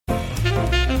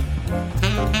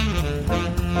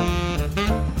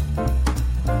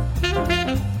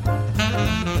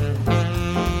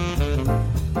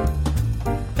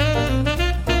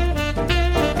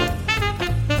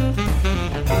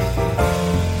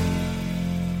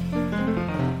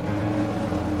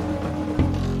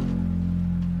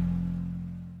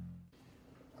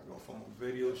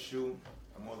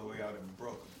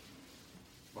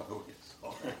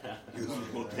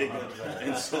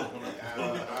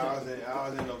I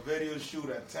was in a video shoot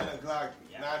at 10 o'clock,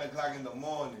 9 o'clock in the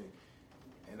morning.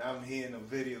 And I'm here in a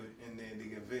video, and then they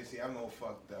get Vinci. I'm all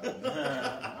fucked up.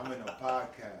 I'm in a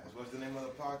podcast. What's the name of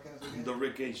the podcast again? The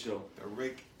Rick H. Show. The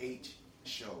Rick H.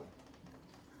 Show.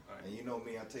 Right. And you know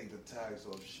me, I take the tags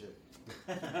off shit.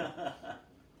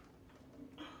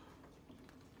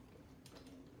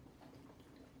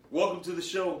 Welcome to the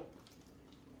show.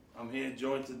 I'm here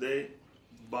joined today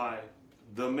by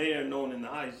the mayor known in the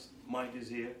Heights. Mike is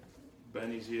here.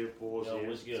 Benny's here. Paul's here.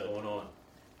 What's good? What's going on?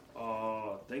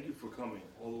 Thank you for coming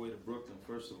all the way to Brooklyn,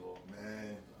 first of all.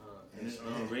 Man. And it's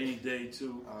on a rainy day,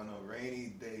 too. On a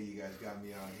rainy day, you guys got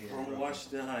me out here. From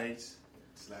Washington Heights.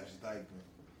 / Dykeman.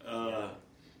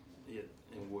 Yeah,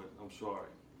 in Wood. I'm sorry.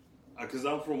 Because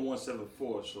I'm from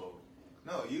 174, so.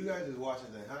 No, you guys is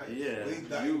Washington Heights. Yeah. I'm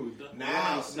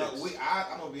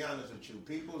going to be honest with you.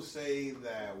 People say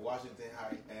that Washington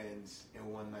Heights ends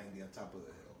in 190 on top of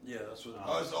the hill. Yeah, that's what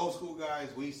Us old school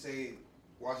guys, we say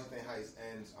Washington Heights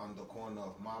ends on the corner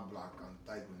of my block on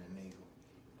Dykeman and Nagel.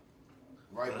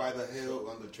 Right by the hill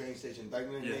on the train station,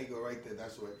 Dykeman and Nagel, right there.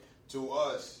 That's where, to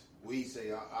us, we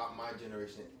say, my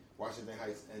generation, Washington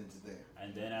Heights ends there.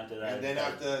 And then after that, and then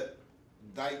after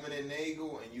Dykeman and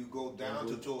Nagel, and you go down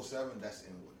to 207, that's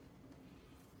Inwood.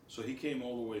 So he came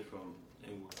all the way from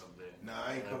Inwood up there. Nah,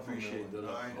 I ain't come from Inwood.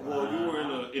 Well, you were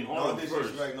in Harlem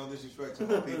first. No disrespect to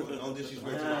my people. No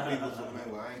disrespect to my people from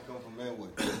Inwood. I ain't come from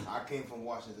Inwood. I came from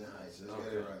Washington Heights. Let's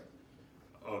get it right.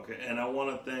 Okay, and I want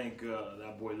to thank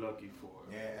that boy Lucky for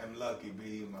Yeah, I'm Lucky,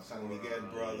 B. My San Miguel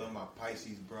brother, my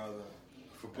Pisces brother.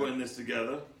 For putting this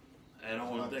together. And I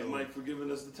want to thank Mike for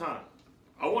giving us the time.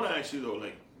 I want to ask you, though,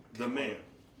 like, the mayor.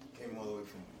 Came all the way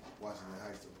from Washington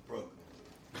Heights to Brooklyn.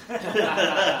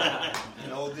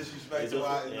 No disrespect to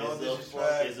no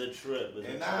disrespect. It's a trip.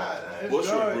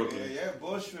 Bushwick, Brooklyn. Yeah,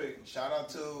 Bushwick. Shout out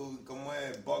to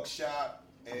Buckshot,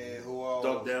 who else?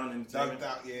 Duck Down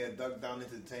Entertainment. Duck Down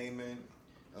Entertainment.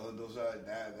 Those are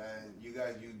that you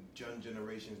guys, you young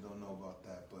generations don't know about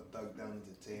that, but Duck Down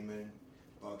Entertainment,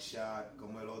 Buckshot,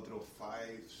 como el otro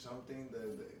 5 something,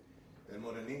 el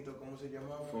morenito, ¿cómo se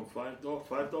llamaba? From Five Dog,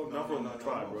 not from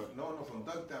Tribe, right? No, from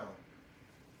Duck Down.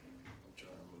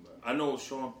 I know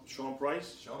Sean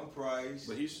Price. Sean Price.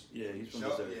 But he's from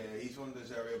this area. Yeah, he's from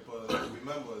this area. But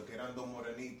remember, que eran dos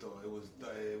morenitos. It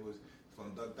was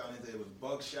from Duck Down. It was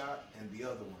Buckshot and the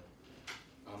other one.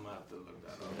 I'm gonna have to look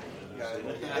that up.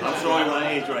 I'm showing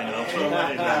my age right now.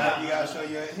 You gotta show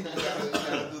your age. You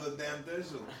gotta do the damn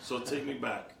thistle. So take me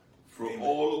back, from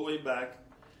all the way back.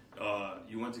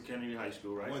 You went to Kennedy High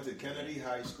School, right? I went to Kennedy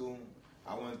High School.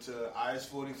 I went to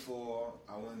IS-44.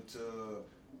 I went to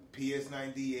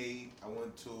PS-98. I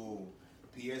went to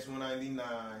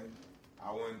PS-199.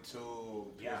 I went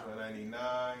to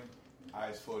PS-199,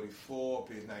 IS-44,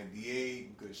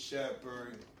 PS-98, Good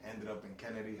Shepherd. Ended up in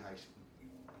Kennedy High School.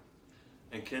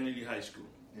 And Kennedy High School.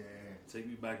 Yeah. Take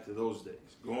me back to those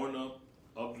days. Growing up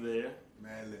there.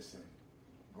 Man, listen.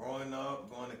 Growing up,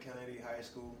 going to Kennedy High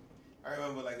School. I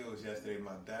remember like it was yesterday.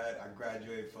 My dad, I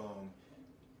graduated from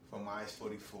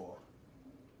IS-44.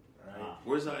 Right.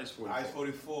 Where's IS-44?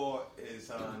 IS-44 is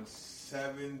on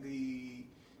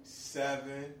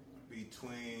 77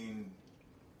 between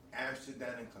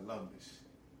Amsterdam and Columbus.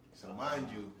 So mind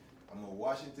you, I'm a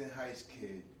Washington Heights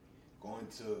kid going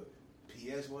to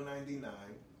PS-199.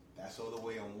 That's all the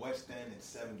way on West End and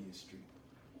 70th Street.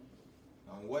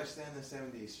 On West End and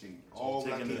 70th Street. So all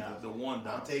taking the one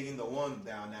down. I'm taking the one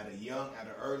down at an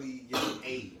early young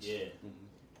age. Yeah.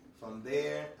 From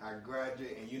there, I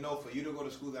graduated, and for you to go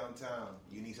to school downtown,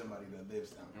 you need somebody that lives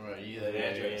down. Right, you need an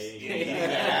address. You need an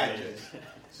address.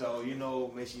 So,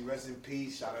 may she rest in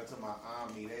peace. Shout out to my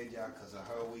aunt, Mireya, because of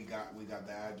her, we got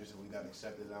the address and we got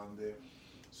accepted down there.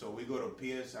 So I go to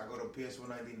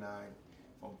PS-199.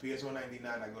 From PS-199,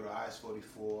 I go to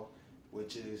IS-44,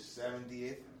 which is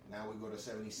 70th. Now we go to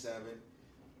 77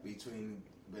 between,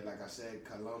 like I said,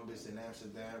 Columbus and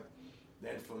Amsterdam.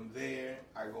 Then from there,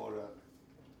 I go to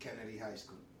Kennedy High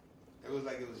School. It was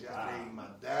yesterday. Wow. My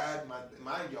dad,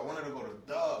 mind you, I wanted to go to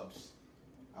Dubs.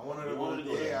 I wanted to go to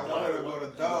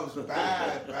Dubs.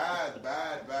 Bad.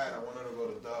 I wanted to go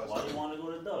to Dubs. Why do you want to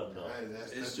go to Dubs, though?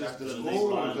 That's the school. It's the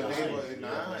neighborhood.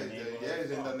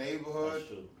 It's in the neighborhood.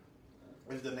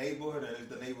 It's the neighborhood, and it's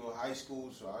the neighborhood high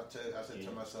school. So I said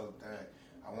to myself, dang,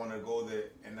 I want to go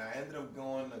there. And I ended up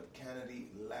going to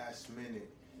Kennedy last minute.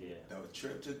 Yeah. The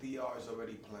trip to DR is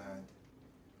already planned.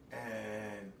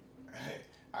 And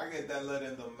I I get that letter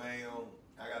in the mail.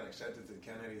 I got accepted to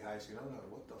Kennedy High School. I'm like,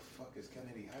 what the fuck is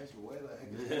Kennedy High School? Where the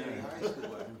heck is Kennedy High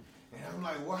School at? And I'm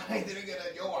like, why did I get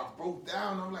that? Yo, I broke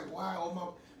down. I'm like, why?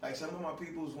 Some of my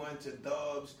peoples went to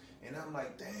Dubs, and I'm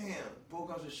like, damn. Pull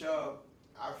comes to shove,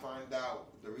 I find out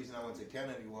the reason I went to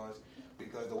Kennedy was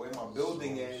because the way my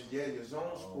building is, your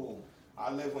zone school.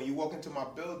 When you walk into my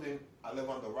building, I live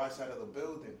on the right side of the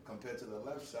building compared to the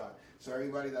left side. So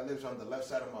everybody that lives on the left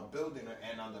side of my building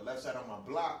and on the left side of my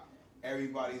block,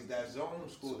 everybody's that zone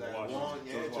school. That one,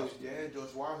 George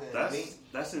Washington.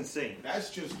 That's insane. That's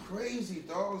just crazy,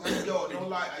 dog. Yo, no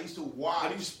lie, I used to watch. How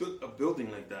do you split a building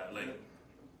like that? Like,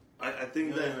 I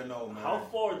think you don't even know, man. How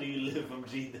far do you live from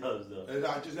G Dubs, though?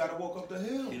 I just gotta walk up the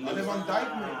hill. I live on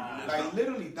Dykeman, like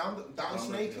literally down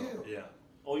Snake Hill. Yeah.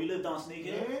 Oh, you live down Snake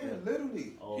Hill? Yeah,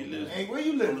 literally. Oh, he lives where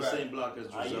you live on the at? same block as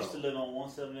I Giselle. used to live on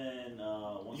 17.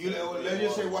 Let's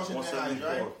just say Washington Heights,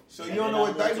 right? So you don't know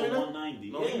what Dykeman Dykeman is?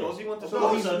 190. No, he knows. He went to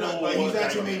So he's not, but he's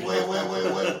asking me where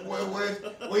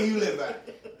you live at?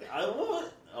 I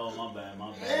would. Oh, my bad.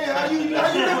 Hey, how you live in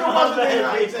Washington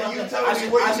Heights and you telling me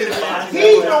where you live at?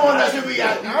 He's the one that should be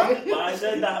at, huh? But I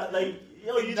said that, like,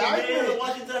 yo, you the man in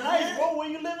Washington Heights, bro. Where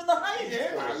you live in the Heights?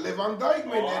 Yeah, I live on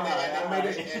Dykeman, and they made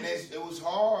it, and it was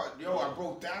hard. Yo, I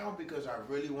broke down because I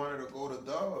really wanted to go to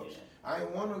Dubs. Yeah. I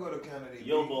didn't want to go to Kennedy.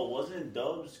 Yo, but wasn't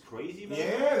Dubs crazy, man?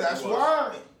 Yeah, that's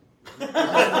why.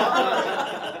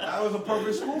 That was a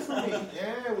perfect school for me.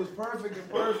 Yeah, it was perfect.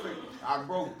 I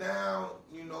broke down,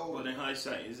 But in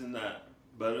hindsight, isn't that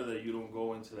better that you don't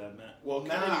go into that match? Well,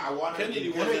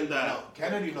 Kennedy wasn't that.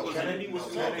 Kennedy was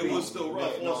it was still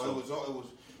rough. Yeah, no, it was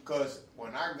because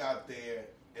when I got there,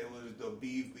 it was the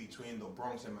beef between the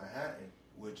Bronx and Manhattan,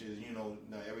 which is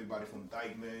everybody from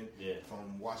Dykeman,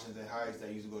 from Washington Heights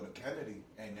that used to go to Kennedy,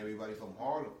 and everybody from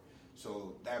Harlem.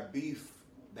 So that beef,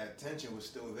 that tension was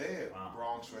still there,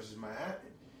 Bronx versus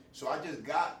Manhattan. So I just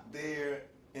got there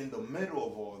in the middle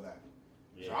of all that.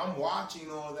 Yeah. So I'm watching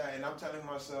all that, and I'm telling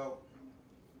myself,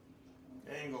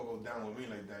 you ain't gonna go down with me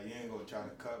like that. You ain't gonna try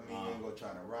to cut me. You ain't gonna try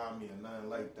to rob me or nothing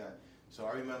like that. So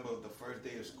I remember the first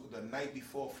day of school, the night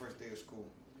before first day of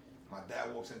school, my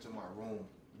dad walks into my room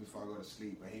before I go to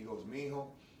sleep, and he goes,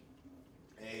 "Mijo,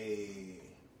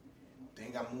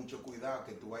 tenga mucho cuidado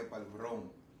que tú vas para el Bronx."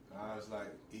 I was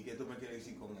like, ¿y qué tú me quieres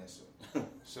decir con eso?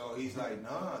 So he's like,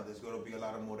 nah, there's going to be a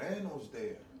lot of morenos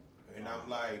there. And I'm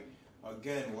like,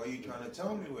 again, what are you trying to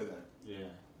tell me with that?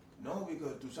 Yeah. No,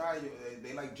 because tú sabes,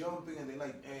 they like jumping and they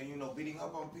like, beating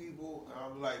up on people. And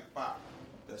I'm like, pop,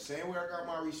 the same way I got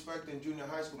my respect in junior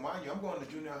high school, mind you, I'm going to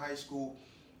junior high school,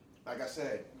 like I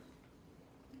said,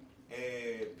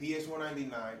 PS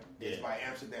 199 is by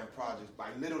Amsterdam Projects,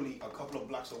 by literally a couple of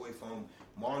blocks away from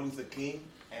Martin Luther King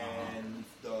and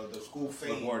the school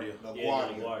fame,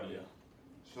 LaGuardia.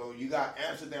 So you got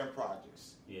Amsterdam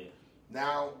Projects. Yeah.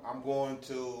 Now I'm going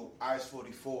to IS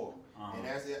 44, and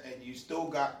you still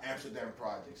got Amsterdam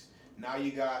Projects. Now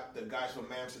you got the guys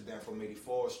from Amsterdam, from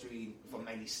 84th Street, from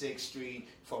 96th Street,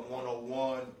 from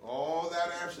 101, all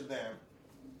that Amsterdam.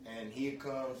 And here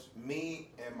comes me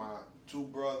and my two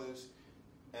brothers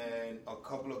and a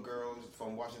couple of girls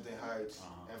from Washington Heights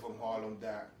and from Harlem,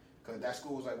 because that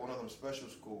school was like one of them special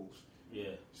schools.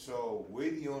 Yeah. So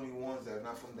we're the only ones that are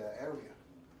not from that area.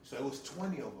 So it was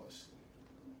 20 of us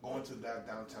going to that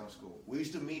downtown school. We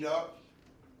used to meet up.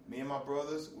 Me and my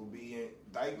brothers would be in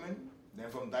Dykeman. Then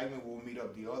from Dykeman, we'll meet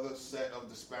up the other set of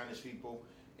the Spanish people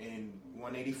in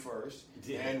 181st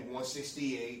and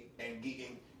 168 and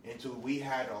getting until we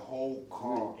had a whole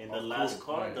car. In the last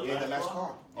car? The last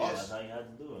car. Yeah, that's how you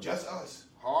had to do it. Just us.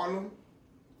 Harlem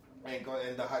and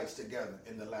the Heights together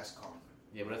in the last car.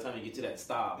 Yeah, by the time you get to that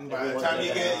stop. By the time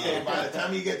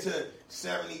you get to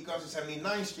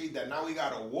 79th Street, that now we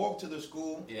gotta walk to the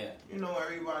school. Yeah.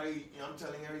 Everybody, I'm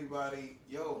telling everybody,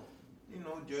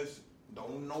 just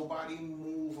don't nobody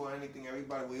move or anything.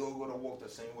 Everybody, we all gonna walk the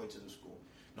same way to the school.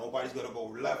 Nobody's gonna go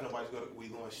left, we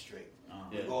going straight.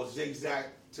 We go zigzag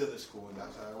to the school, and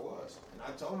that's how it was. And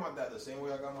I told my dad, the same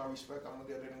way I got my respect, I'm gonna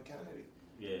get it in Kennedy.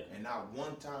 Yeah. And not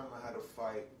one time I had a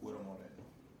fight with a Moreno.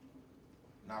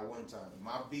 Not one time.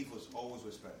 My beef was always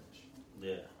with Spanish.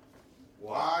 Yeah.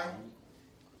 Why?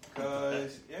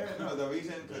 Because, the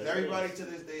reason, because everybody to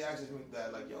this day asks me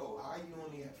that, like, yo, how you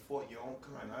only have fought your own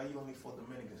kind? How you only fought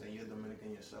Dominicans and you're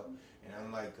Dominican yourself? And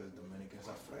I'm like, because Dominicans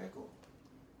are freco.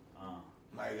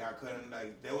 Like, I couldn't,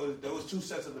 like, there was two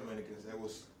sets of Dominicans. There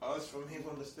was us from here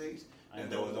from the States, and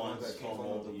there was the ones that came from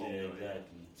off the boat. Yeah,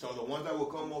 exactly. So the ones that would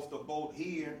come off the boat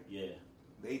here,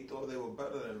 they thought they were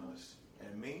better than us.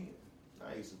 And me,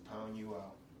 I used to pound you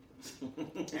out.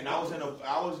 And I was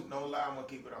no lie, I'm going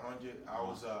to keep it 100. I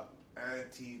was a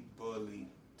anti-bully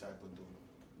type of dude.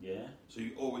 Yeah. So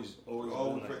you always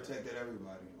Always protected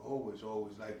everybody. Always.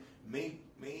 Like me,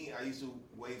 I used to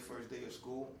wait first day of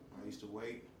school. I used to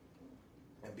wait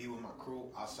and be with my crew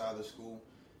outside the school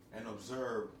and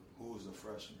observe who was the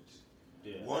freshmen.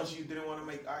 Yeah. Once you didn't want to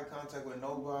make eye contact with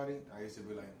nobody, I used to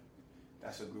be like,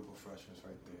 that's a group of freshmen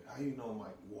right there. How you know,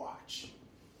 Mike? Watch.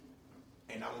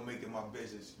 And I'm going to make it my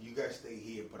business. You guys stay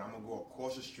here, but I'm going to go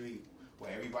across the street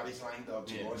where everybody's lined up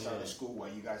to go inside the school while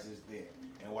you guys is there.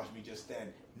 And watch me just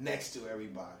stand next to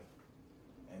everybody.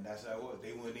 And that's how it was.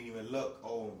 They wouldn't even look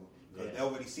over. Because they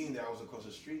already seen that I was across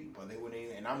the street, but they wouldn't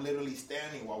even. And I'm literally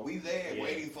standing while we there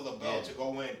waiting for the bell to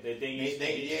go in.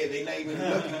 They not even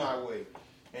looking my way.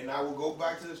 And I would go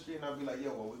back to the street and I'd be like,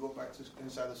 yo, when we go back to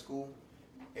inside the school,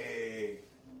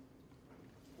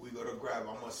 we go to grab,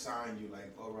 I'm going to sign you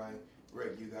like, all right,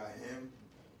 Rick, you got him.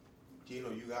 Gino,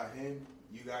 you got him.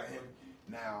 You got him.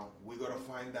 Now, we're going to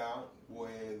find out what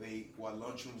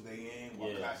lunchrooms they in,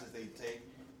 what classes they take,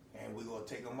 and we're going to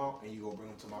take them out and you're going to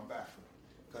bring them to my bathroom.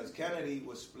 Because Kennedy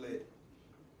was split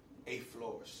 8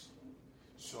 floors.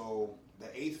 So the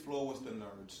 8th floor was the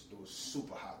nerds. It was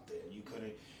super hot there. You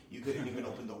couldn't even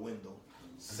open the window.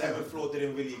 7th floor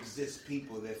didn't really exist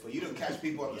people there. For you to catch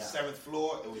people on the 7th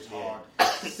floor, it was hard.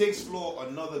 6th floor,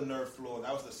 another nerd floor.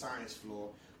 That was the science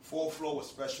floor. 4th floor was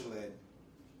special ed.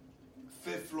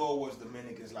 5th floor was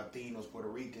Dominicans, Latinos, Puerto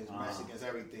Ricans, Mexicans,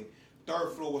 everything.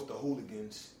 3rd floor was the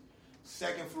hooligans.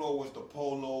 2nd floor was the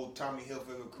Polo, Tommy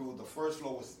Hilfiger crew. The 1st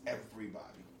floor was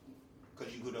everybody.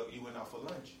 Because you went out for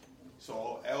lunch.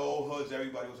 So all hoods,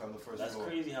 everybody was on the first floor. That's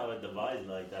crazy how it divides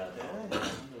like that.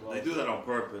 They do that on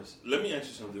purpose. Let me ask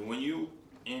you something. When you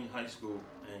in high school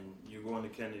and you're going to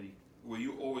Kennedy, were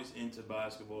you always into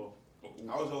basketball?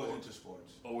 I was always into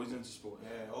sports. Always into sports.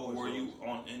 Yeah, always. Were you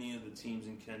on any of the teams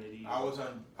in Kennedy? I was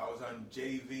on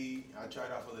JV. I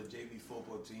tried out for the JV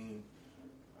football team.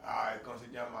 I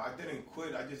didn't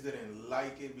quit. I just didn't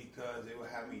like it because they would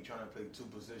have me trying to play 2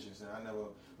 positions, and I'm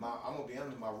gonna be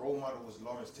honest. My role model was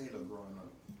Lawrence Taylor growing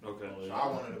up. Okay. So I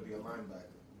wanted to be a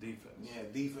linebacker. Defense. Yeah,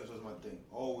 defense was my thing.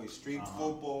 Always street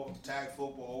football, tag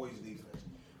football, always defense.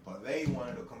 But they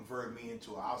wanted to convert me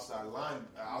into an outside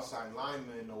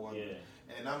lineman or whatever.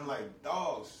 Yeah. And I'm like,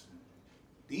 dogs.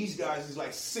 These guys is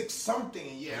like 6 something,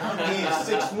 and I'm here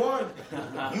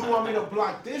 6'1". You want me to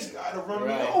block this guy to run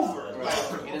me over? Right.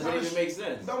 Like, it doesn't even make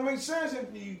sense. Don't make sense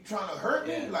if you trying to hurt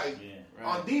me. Like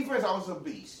on defense, I was a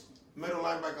beast. Middle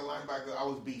linebacker, I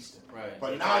was beasting. Right.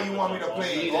 But now you want me to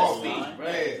play offense.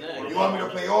 Exactly. You want me to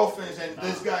play offense, and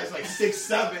this guy's like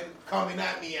 6'7", coming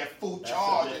at me at full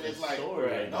charge, and it's like,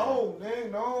 no,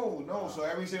 man, no. So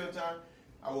every single time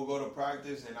I will go to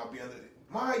practice, and I'll be under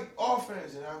my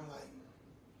offense, and I'm like.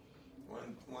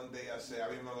 One day I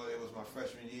remember it was my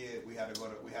freshman year. We had to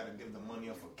give the money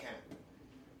up for camp,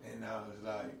 and I was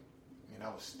like, I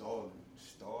was stalling.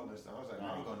 I was like,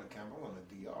 I ain't going to camp. I'm going to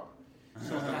DR.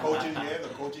 So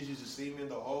the coaches used to see me in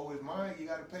the hallways. Mike, you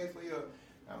got to pay for your.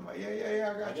 I'm like,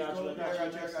 yeah, I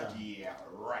got you. Yeah,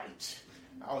 right.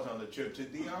 I was on the trip to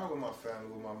DR with my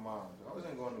family, with my mom. I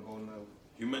wasn't going to go nowhere.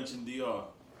 You mentioned DR.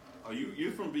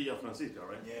 You're from Villa Francisca,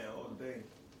 right? Yeah, all day.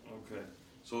 Okay.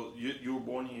 So you were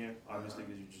born here, obviously,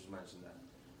 because you just mentioned that.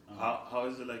 How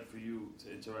is it like for you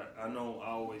to interact? I know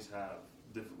I always have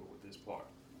difficult with this part.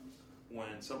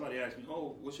 When somebody asks me,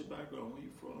 "Oh, what's your background? Where you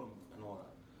from?" and all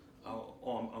that,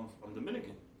 I'm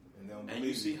Dominican, and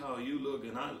you see how you look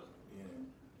and I look. Yeah.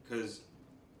 Because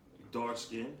dark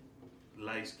skin,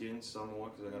 light skin,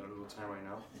 somewhat, because I got a little tan right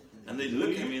now, and they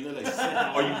look at me and they're like,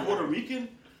 "Are you Puerto Rican?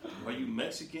 Are you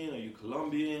Mexican? Are you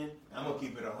Colombian?" I'm gonna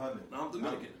keep it 100. No, I'm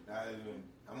Dominican.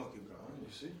 I'm gonna keep it 100.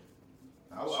 You see?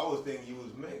 I was thinking you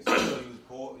was mixed. I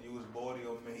thought you was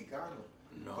Boricua Mexicano.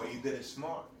 No. But you did it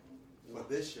smart for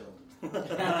this show. You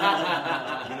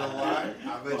know why?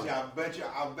 I bet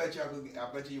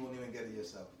you you won't even get it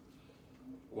yourself.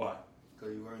 Why?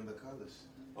 Because you wearing the colors.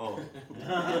 Oh.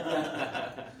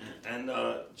 And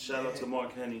shout out to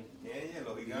Mark Henny. Yeah,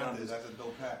 look, he got this. That's a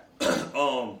dope hat.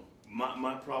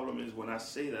 My problem is when I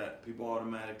say that, people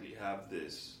automatically have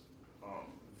this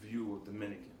view of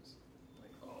Dominicans.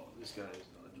 Like, oh, this guy is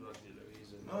a drug dealer.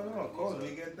 No, of course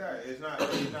we get that. It's not.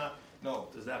 No.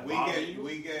 Does that bother you?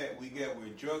 We get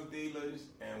we're drug dealers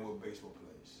and we're baseball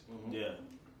players. Mm-hmm. Yeah.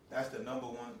 That's the number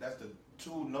one. That's the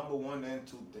number one and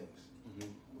 2 things.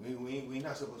 Mm-hmm. We're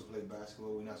not supposed to play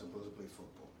basketball. We're not supposed to play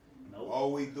football. Nope.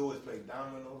 All we do is play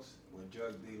dominoes. We're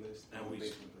drug dealers and we're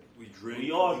baseball players. We drink.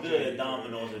 We all good at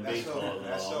dominoes and baseball.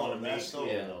 That's all.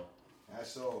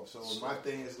 That's all. So my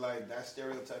thing is like that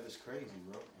stereotype is crazy,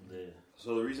 bro. Yeah.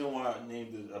 So the reason why I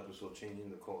named this episode "Changing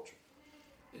the Culture"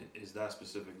 is that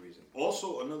specific reason.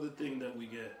 Also, another thing that we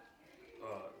get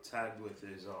tagged with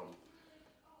is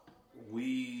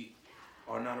we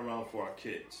are not around for our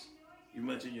kids. You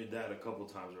mentioned your dad a couple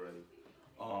times already.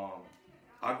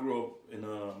 I grew up in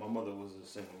my mother was a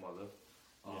single mother,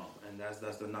 and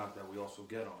that's the knock that we also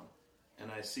get on.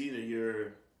 And I see that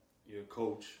you're a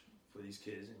coach for these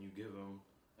kids, and you give them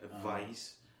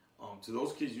advice. To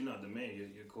those kids, you're not the man.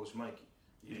 You're Coach Mikey.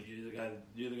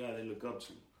 You're the guy they look up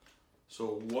to.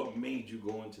 So what made you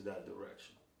go into that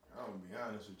direction? I'm gonna be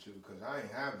honest with you, because I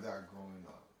ain't have that growing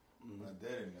up. Mm-hmm. I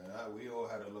didn't. We all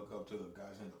had to look up to the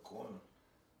guys in the corner.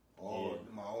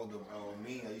 My older,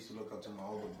 me, I used to look up to my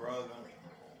older brother.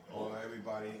 Or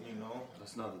everybody, you know.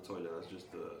 That's not the toilet. That's just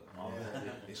the.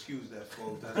 Excuse that,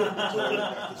 folks. That's not the toilet.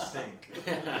 That's the sink.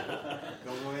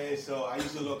 Go ahead. So I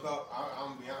used to look up.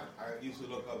 I'm beyond. I used to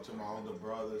look up to my older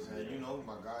brothers, and you know,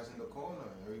 my guys in the corner.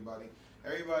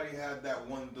 Everybody had that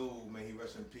one dude. May he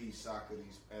rest in peace.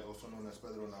 Socrates, also known as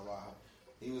Pedro Navaja.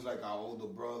 He was like our older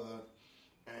brother,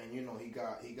 and you know, he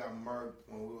got murked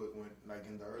when we went like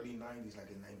in the early '90s,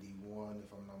 like in '91,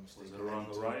 if I'm not mistaken. Was it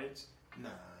around the riots? Nah.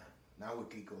 Not with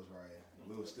Kiko's riot.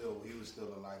 He was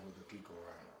still alive with the Kiko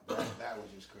riot. That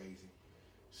was just crazy.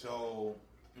 So,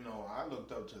 you know, I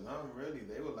looked up to them, really.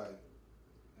 They were like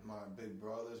my big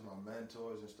brothers, my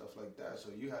mentors and stuff like that. So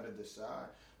you had to decide.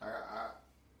 Like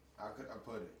I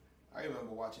put it. I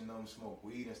remember watching them smoke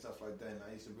weed and stuff like that, and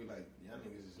I used to be like, y'all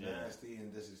niggas is nasty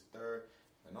and this is third.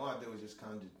 And all I did was just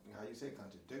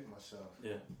contradict myself.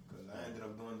 Yeah. Because I ended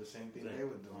up doing the same thing they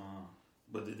were doing.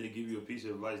 But did they give you a piece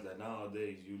of advice that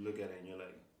nowadays you look at it and you're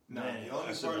like, man, the only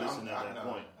I should listen at that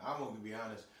point? I'm going to be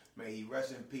honest. May he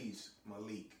rest in peace,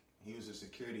 Malik. He was a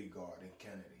security guard in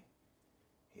Kennedy.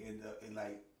 He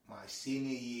like my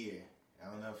senior year,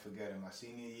 I'll never forget it. My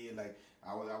senior year, like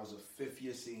I was a 5th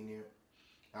year senior.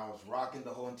 I was rocking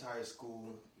the whole entire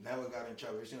school. Never got in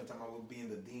trouble. Every single time I would be in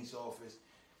the dean's office,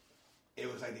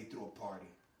 it was like they threw a party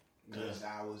because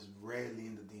I was rarely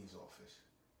in the dean's office.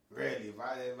 Rarely. If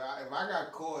I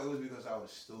got caught, it was because I was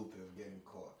stupid of getting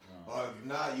caught. Or if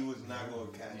not, you was not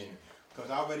going to catch me. Because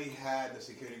I already had the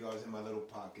security guards in my little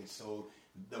pocket. So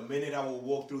the minute I would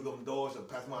walk through them doors or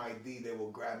pass my ID, they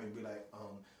would grab me and be like,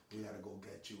 we got to go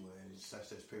get you. And it's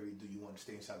such period. Do you want to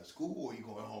stay inside the school or are you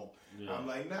going home? Yeah. I'm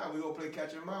like, nah, we going to play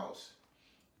catch and mouse.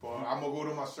 But I'm going to go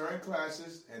to my certain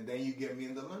classes and then you get me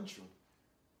in the lunchroom.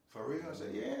 For real? I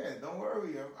said, yeah, don't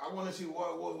worry. I want to see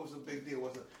what was the big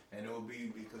deal. And it would be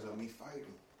because of me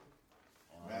fighting.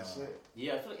 That's it.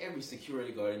 Yeah, I feel like every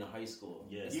security guard in high school.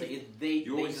 Yeah, it's like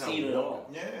they've seen it all.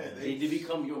 Yeah, they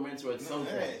become your mentor at some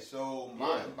point. So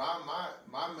my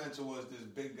mentor was this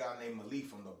big guy named Malik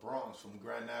from the Bronx, from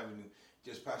Grand Avenue.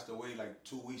 Just passed away like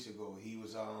 2 weeks ago. He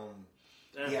was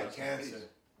he had cancer.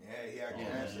 Yeah, he had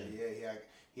cancer. Yeah,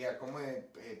 he had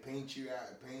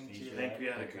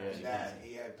pancreatic cancer. That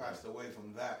he had passed away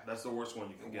from that. That's the worst one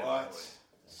you can get. What?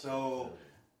 So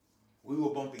we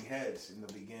were bumping heads in the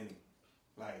beginning.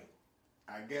 Like,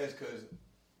 I guess because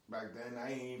back then I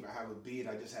didn't even have a beard.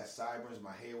 I just had sideburns.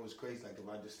 My hair was crazy. Like if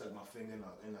I just stuck my finger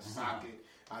in a socket,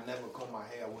 I never combed my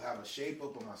hair. I would have a shape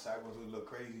up, but my sideburns would look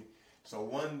crazy. So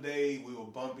one day we were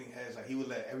bumping heads. Like he would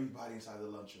let everybody inside the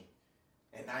lunchroom.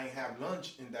 And I didn't have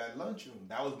lunch in that lunchroom.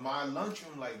 That was my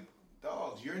lunchroom. Like,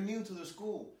 dogs, you're new to the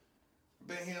school.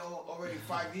 Been here already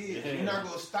 5 years. You're not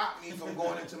going to stop me from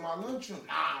going into my lunchroom.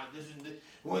 Nah,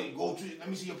 wait, let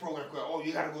me see your program. Oh,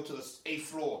 you got to go to the 8th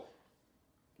floor.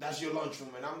 That's your lunchroom.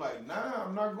 And I'm like, nah,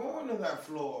 I'm not going to that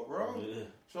floor, bro. Yeah.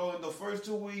 So in the first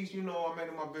 2 weeks, you know, I made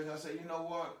it my business. I said, you know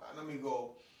what? Let me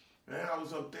go. Man, I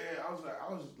was up there. I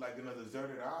was like in a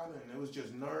deserted island. It was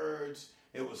just nerds.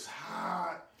 It was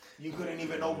hot. You couldn't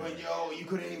even open,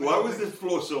 Why was this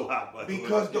floor so hot? By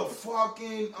because the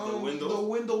fucking the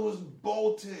window was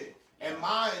bolted, and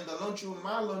my lunchroom,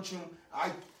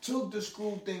 I took the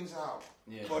screw things out.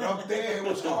 Yeah. But up there it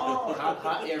was hard.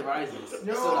 Hot air rises. So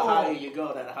the higher you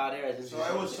go, that hot air is. So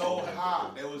it was so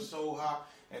hot. It was so hot,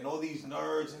 and all these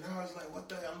nerds, and I was like, "What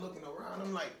the hell?" I'm looking around.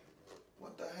 I'm like,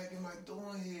 "What the heck am I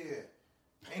doing here?"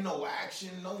 Ain't no action,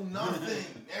 no nothing.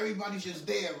 Everybody's just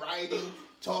there writing,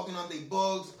 talking on their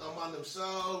bugs, on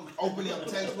themselves, opening up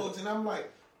textbooks, and I'm like,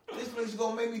 this place is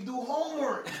gonna make me do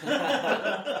homework.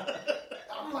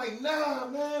 I'm like, nah,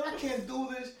 man, I can't do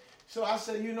this. So I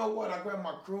said, you know what? I grabbed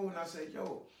my crew and I said,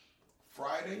 yo,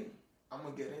 Friday, I'm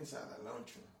gonna get inside that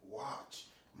lunchroom. Watch.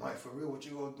 Mike, for real, what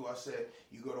you gonna do? I said,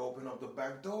 you gotta open up the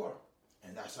back door.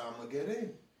 And that's how I'm gonna get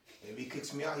in. If he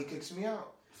kicks me out, he kicks me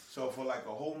out. So for like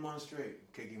a whole month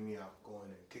straight, kicking me out, going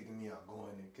in, kicking me out,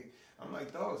 going in. I'm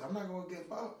like, dogs, I'm not going to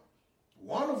give up.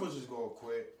 One of us is going to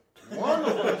quit. One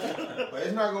of us. But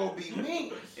it's not going to be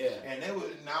me. Yeah. And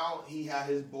now he had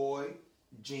his boy,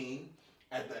 Gene,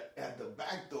 at the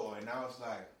back door, and I was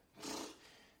like,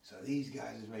 so these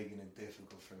guys is making it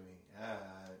difficult for me.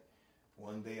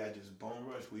 One day I just bum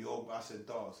rush. I said,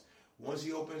 dogs, once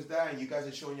he opens that and you guys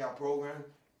are showing y'all program,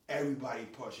 everybody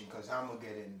pushing because I'm gonna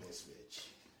get in this bitch.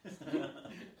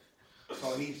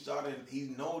 So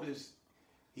he noticed.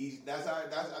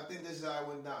 I think this is how I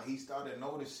went down. He started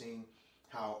noticing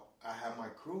how I had my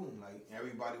crew. Like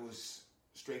everybody was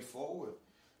straightforward.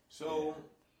 So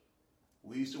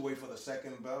we used to wait for the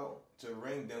second bell to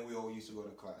ring. Then we all used to go to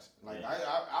class. Like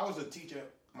I was a teacher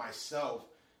myself.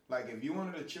 Like if you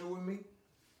wanted to chill with me,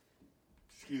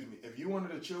 if you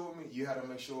wanted to chill with me, you had to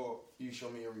make sure you show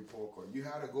me your report card. You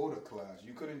had to go to class.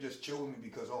 You couldn't just chill with me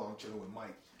because I'm chilling with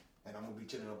Mike and I'm gonna be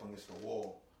chilling up against the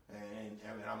wall and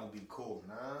I'm gonna be cool.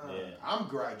 Nah, I'm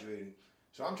graduating.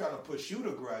 So I'm trying to push you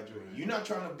to graduate. You're not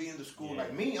trying to be in the school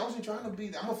like me. I wasn't trying to be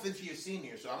there. I'm a 5th year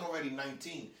senior, so I'm already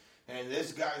 19. And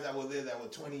there's guys that were there that were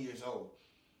 20 years old.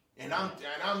 And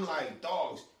I'm like,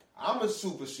 dogs, I'm a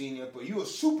super senior, but you a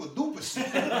super duper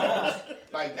senior, dogs.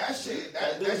 Like that shit.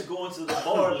 That's going to the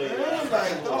bar later.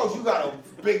 Like, dogs, you got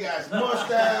a big ass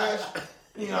mustache.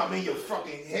 You know what I mean? Your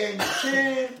fucking hair and your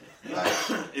chin.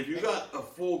 Like, if you got a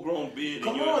full grown beard,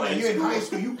 come on, and you're in high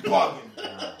school, you bugging.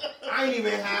 I ain't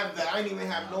even have that. I ain't even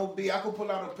have no beard. I could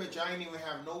pull out a picture. I ain't even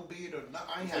have no beard or nothing.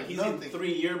 I ain't have he's nothing. In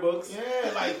 3 yearbooks.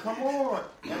 Yeah, like come on.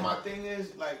 And my thing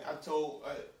is, like I told,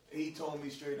 he told me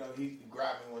straight up. He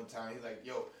grabbed me one time. He's like,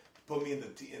 "Yo, put me in the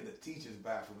teacher's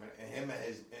bathroom." And him and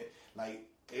his like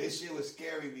this shit was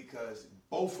scary because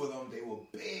both of them they were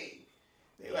big.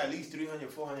 They were at least 300,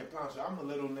 400 pounds. So I'm a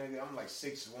little nigga. I'm like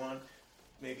 6'1",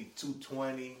 maybe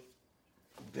 220.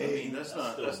 Big. I mean, that's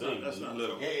not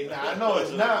little. Yeah, nah, I know it's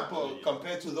not, but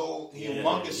compared to those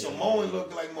humongous Samoans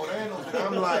looking like Morenos, and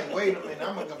I'm like, wait a minute,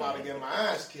 I'm about to get my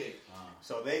ass kicked.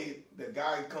 So the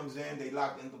guy comes in,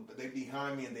 they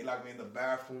behind me, and they lock me in the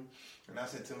bathroom, and I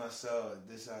said to myself,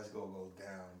 this is gonna go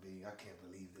down, B. I can't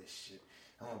believe this shit.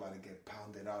 I'm about to get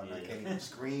pounded out, and I can't even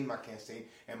scream, I can't say,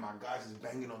 and my guys is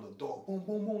banging on the door, boom,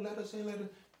 boom, boom, let us in, let us.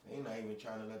 They not even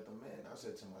trying to let them in. I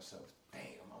said to myself, damn,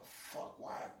 fuck,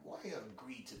 why you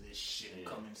agree to this shit and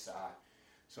come inside?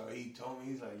 So he told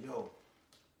me, he's like, yo,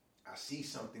 I see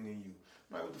something in you.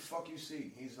 I'm like, what the fuck you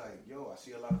see? He's like, yo, I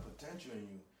see a lot of potential in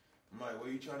you. I'm like, what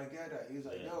are you trying to get at? He's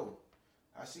like, yo,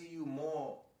 I see you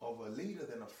more of a leader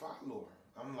than a follower.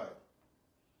 I'm like,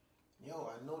 yo,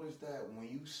 I noticed that when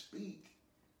you speak,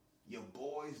 your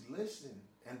boys listen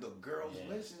and the girls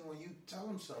listen when you tell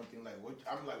them something. Like, what?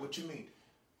 I'm like, what you mean?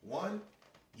 One,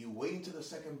 you wait until the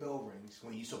second bell rings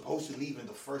when you're supposed to leave in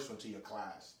the first one to your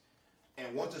class.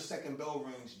 And once the second bell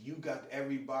rings, you got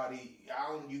everybody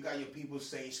out, you got your people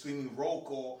screaming roll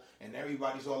call, and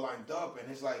everybody's all lined up, and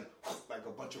it's like a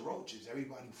bunch of roaches.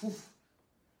 Everybody, whoof.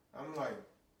 I'm like,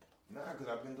 nah,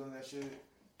 because I've been doing that shit.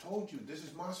 Told you, this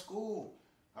is my school.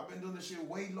 I've been doing this shit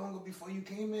way longer before you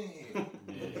came in here.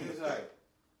 He was like,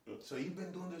 so you've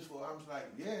been doing this for, I was like,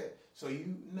 yeah. So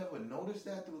you never noticed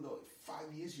that through the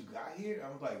 5 years you got here?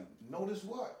 I was like, notice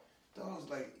what? So I was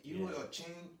like, you were a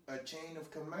chain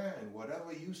of command.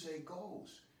 Whatever you say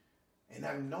goes. And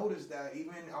I noticed that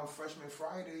even on Freshman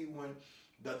Friday when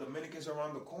the Dominicans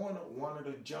around the corner wanted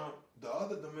to jump the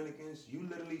other Dominicans, you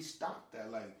literally stopped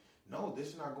that. Like, no, this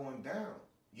is not going down.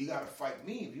 You got to fight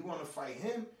me. If you want to fight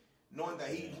him, knowing that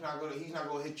he's not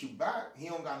gonna hit you back, he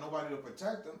don't got nobody to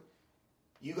protect him.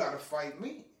 You got to fight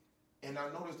me. And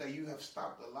I noticed that you have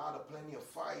stopped plenty of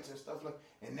fights and stuff like.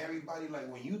 And everybody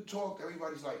like when you talk,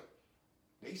 everybody's like,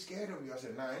 they scared of you. I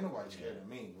said, nah, ain't nobody scared of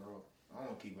me, bro. I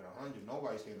don't keep it 100.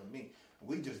 Nobody's scared of me.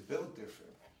 We just built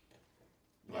different.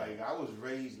 Like I was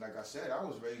raised, like I said, I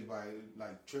was raised by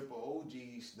like triple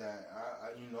OGs that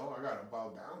I gotta bow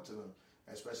down to them.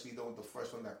 Especially the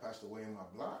first one that passed away in my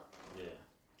block. Yeah.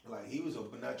 Like he was a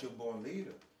natural born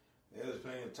leader. There was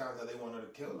plenty of times that they wanted to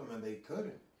kill him and they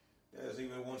couldn't. There's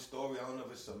even one story, I don't know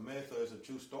if it's a myth or it's a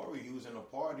true story. He was in a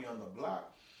party on the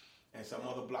block and some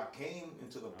other block came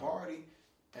into the party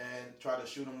and tried to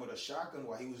shoot him with a shotgun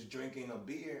while he was drinking a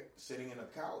beer, sitting in a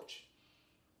couch.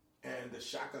 And the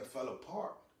shotgun fell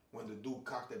apart when the dude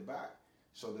cocked it back.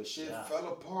 So the shit fell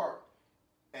apart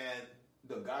and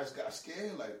the guys got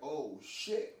scared like, oh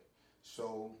shit.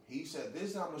 So he said,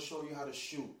 this time I'm going to show you how to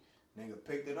shoot. Nigga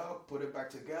picked it up, put it back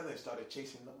together, and started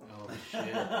chasing them. Oh,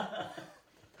 shit.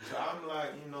 So I'm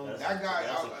like, that guy,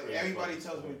 everybody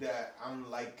tells me that I'm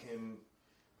like him,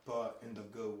 but in the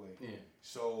good way. Yeah.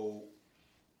 So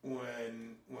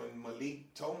when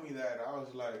Malik told me that, I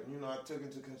was like, I took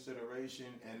into consideration,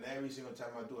 and every single time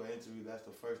I do an interview, that's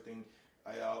the first thing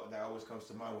that always comes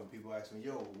to mind when people ask me,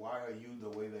 yo, why are you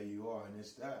the way that you are? And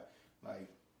it's that. Like,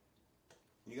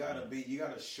 You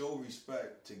gotta show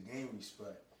respect to gain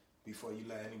respect before you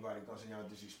let anybody come and y'all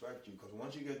disrespect you. Because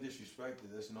once you get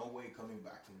disrespected, there's no way coming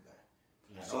back from that.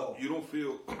 Yeah. So you don't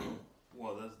feel,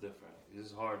 well, that's different.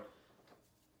 It's hard.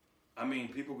 I mean,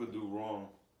 people could do wrong,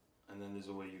 and then there's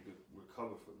a way you could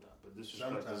recover from that. But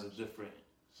disrespect is a different.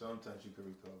 Sometimes you can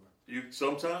recover.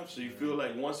 So you feel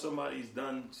like once somebody's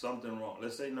done something wrong,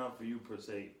 let's say not for you per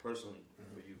se, personally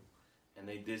for you, and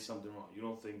they did something wrong, you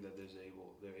don't think that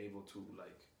they're able to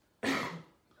like.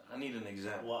 I need an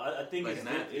example. Well, I think like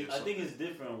I think it's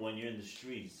different when you're in the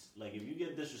streets. Like if you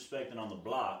get disrespected on the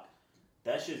block,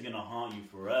 that shit's gonna haunt you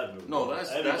forever. No,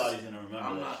 everybody's gonna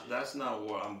remember. That's not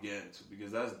what I'm getting to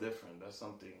because that's different. That's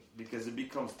something because it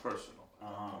becomes personal.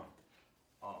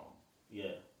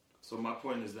 Yeah. So my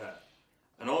point is that,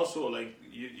 and also like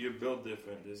you're built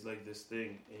different. There's like this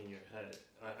thing in your head.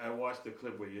 I watched the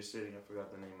clip where you're sitting. I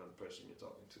forgot the name of the person you're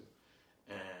talking to,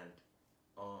 and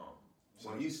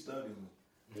so you study me.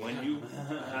 When you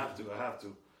I have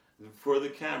to for the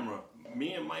camera.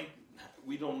 Me and Mike,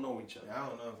 we don't know each other. I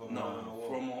don't know if I'm on the wall.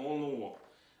 From a hole in the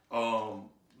wall.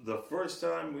 The first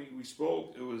time we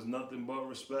spoke, it was nothing but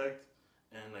respect,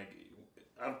 and like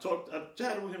I've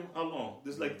chatted with him how long?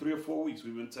 This is like 3 or 4 weeks.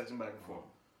 We've been texting back and forth.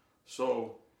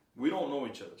 So we don't know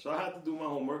each other. So I had to do my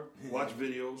homework, watch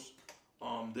videos.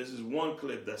 This is one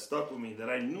clip that stuck with me that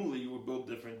I knew that you were built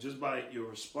different just by your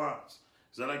response.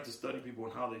 Because I like to study people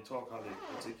and how they talk, how they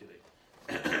articulate.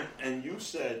 And you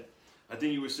said, I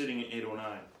think you were sitting in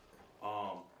 809.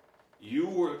 You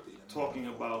were talking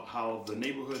about how the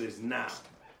neighborhood is now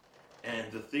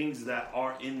and the things that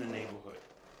are in the neighborhood.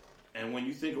 And when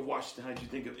you think of Washington Heights, you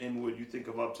think of Inwood, you think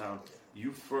of Uptown,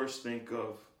 you first think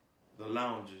of the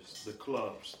lounges, the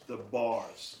clubs, the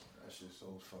bars. That's just so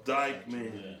fucking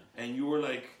Dykeman. Yeah. And you were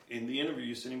like, in the interview,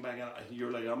 you're sitting back, and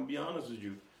you're like, I'm going to be honest with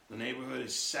you, the neighborhood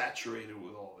is saturated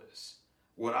with all this.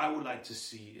 What I would like to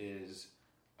see is,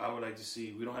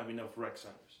 we don't have enough rec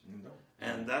centers. No.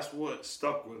 And that's what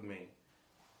stuck with me.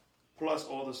 Plus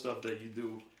all the stuff that you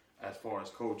do as far as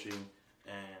coaching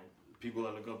and people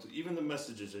that look up to, even the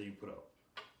messages that you put up.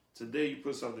 Today you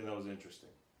put something that was interesting.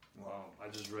 I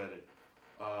just read it.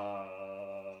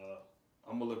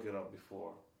 I'm going to look it up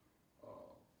before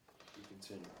we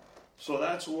continue. So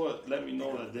that's what let me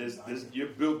know that there's you're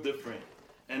built different.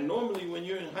 And normally when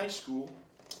you're in high school,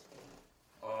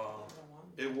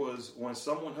 it was when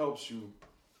someone helps you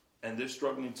and they're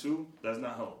struggling too, that's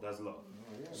not help, that's love.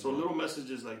 So little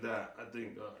messages like that, I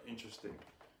think, are interesting.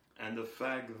 And the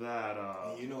fact that...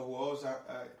 and you know who else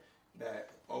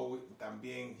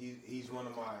he's one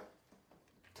of my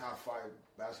top 5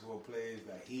 basketball players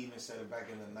that he even said it back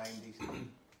in the 90s.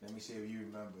 Let me see if you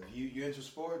remember. You into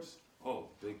sports? Oh,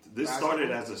 this started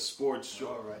as a sports show.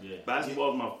 All right. Yeah.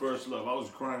 Basketball is my first love. I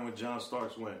was crying when John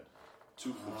Starks went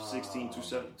 216,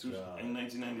 217 in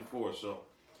 1994. So,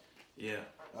 yeah.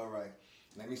 All right.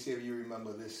 Let me see if you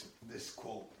remember this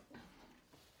quote.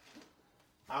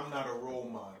 I'm not a role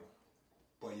model,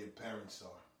 but your parents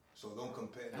are. So don't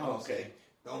compare.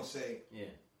 Don't say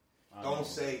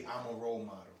I'm a role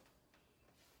model.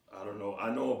 I don't know. I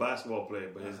know a basketball player,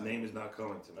 but his name is not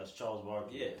coming to me. That's Charles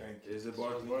Barkley. Yeah. Thank you. Is it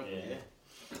Barkley?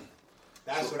 Yeah.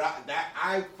 That's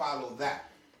I follow that.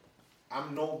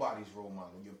 I'm nobody's role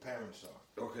model. Your parents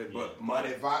are. Okay, but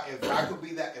if I could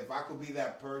be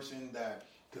that person that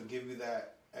could give you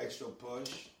that extra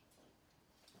push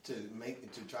to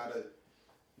try to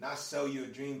not sell your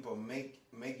dream, but make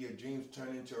your dreams turn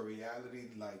into a reality.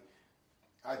 Like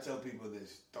I tell people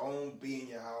this: don't be in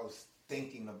your house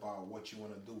thinking about what you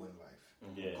want to do in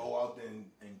life. Yeah. Go out there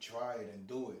and try it and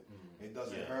do it. Mm-hmm. It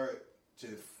doesn't hurt to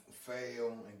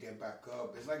fail and get back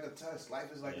up. It's like a test.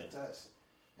 Life is like a test.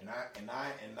 And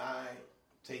I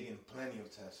taken plenty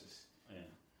of tests. Yeah.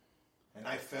 And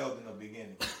I failed in the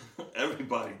beginning.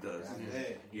 Everybody does.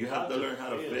 You have to learn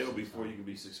how to fail before you can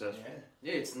be successful.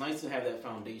 Yeah, it's nice to have that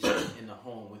foundation in the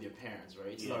home with your parents,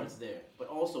 right? It starts there. But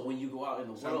also when you go out in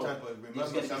the world, you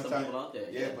just got to get some people out there.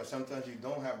 Yeah, but sometimes you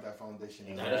don't have that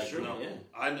foundation. That is true,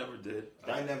 I never did.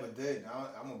 I never did.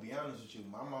 I'm going to be honest with you.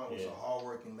 My mom was a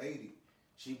hard-working lady.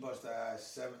 She busted her ass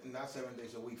 7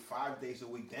 days a week, 5 days a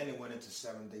week. Then it went into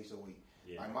 7 days a week.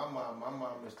 Yeah. Like my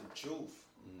mom is the truth.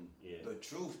 Yeah. The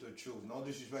truth. No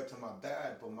disrespect to my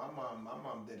dad, but my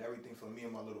mom did everything for me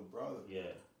and my little brother. Yeah.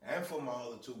 And for my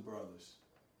other 2 brothers.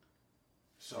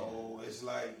 So it's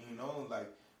like,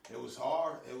 it was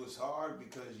hard. It was hard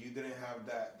because you didn't have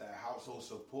that household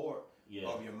support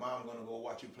of your mom going to go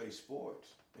watch you play sports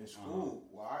in school.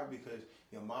 Why? Because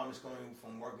your mom is coming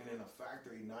from working in a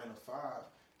factory 9 to 5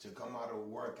 to come out of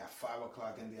work at 5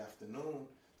 o'clock in the afternoon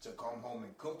to come home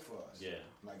and cook for us. Yeah.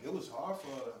 Like, it was hard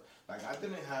for, like, I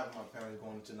didn't have my parents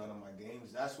going to none of my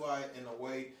games. That's why, in a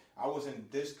way, I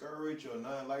wasn't discouraged or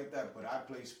nothing like that, but I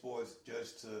played sports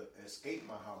just to escape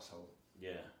my household.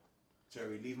 Yeah. To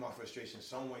relieve my frustration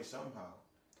some way, somehow.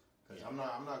 Because I'm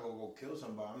not going to go kill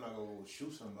somebody. I'm not going to go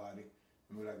shoot somebody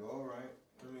and be like, all right.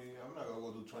 I mean, I'm not going to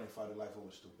go do 25 to life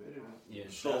over stupidity. Yeah.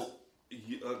 So,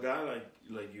 a guy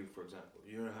like you, for example,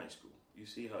 you're in high school. You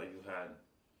see how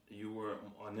you were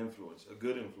an influence, a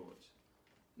good influence.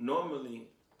 Normally,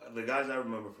 the guys I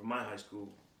remember from my high school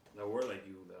that were like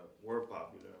you, that were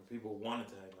popular, and people wanted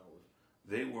to hang out with,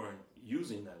 they weren't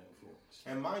using that influence.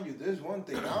 And mind you, there's one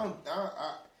thing.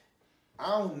 I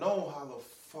don't know how the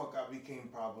fuck I became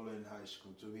popular in high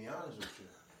school, to be honest with you.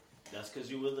 That's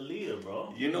because you were the leader,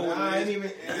 bro. You know I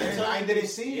didn't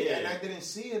see it, and I didn't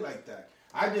see it like that.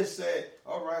 I just said,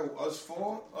 all right, us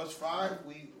five,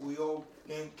 we all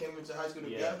came into high school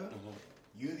together.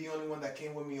 Mm-hmm. You the only one that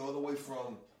came with me all the way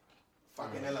from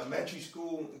fucking elementary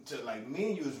school to, like, me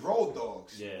and you was road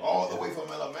dogs. Yeah. All the way from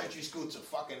elementary school to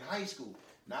fucking high school.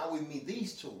 Now we meet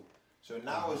these two. So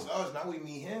now it's us. Now we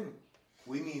meet him.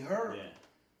 We meet her. Yeah.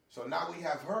 So now we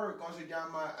have her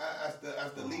as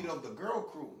the leader of the girl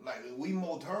crew. Like, we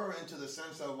mold her into the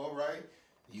sense of, all right,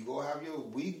 you go have your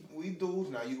we dudes.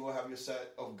 Now you go have your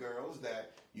set of girls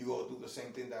that you go do the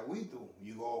same thing that we do.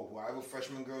 You go, whatever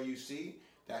freshman girl you see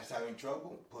that's having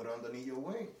trouble, put her underneath your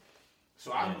wing.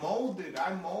 So I molded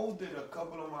a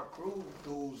couple of my crew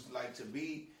dudes, like, to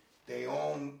be their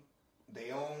own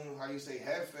how you say,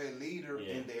 jefe, leader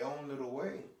in their own little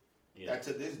way. Yeah. That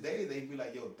to this day they'd be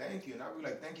like, yo, thank you. And I'd be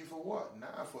like, thank you for what?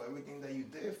 Nah, for everything that you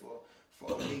did for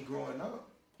me growing up.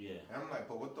 Yeah. And I'm like,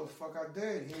 but what the fuck I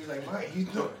did? He was like, Mike, you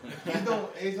don't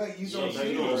it's like you don't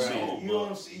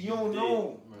see it. You don't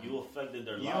know. You affected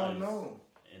their lives. You don't know.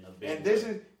 In a big and this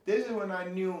is when I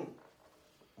knew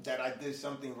that I did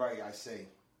something right, I say.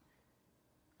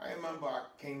 I remember I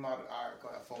came out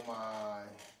for my, I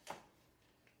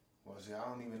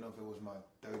don't even know if it was my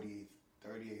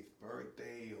 38th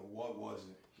birthday or what was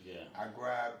it. Yeah. I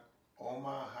grabbed all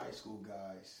my high school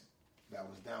guys that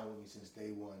was down with me since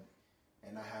day one,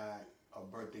 and I had a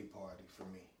birthday party for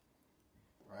me,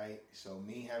 right? So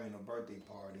me having a birthday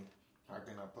party, how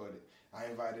can I put it? I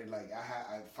invited, like,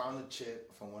 I found a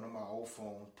chip from one of my old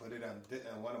phones, put it on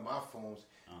one of my phones,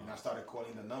 and I started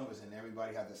calling the numbers, and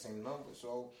everybody had the same number.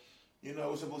 So, you know,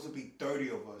 it was supposed to be 30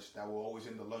 of us that were always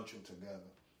in the lunchroom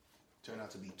together. Turned out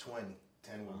to be 20.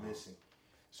 10 were missing.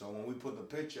 So when we put the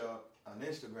picture up on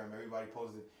Instagram, everybody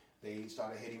posted. They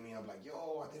started hitting me up like,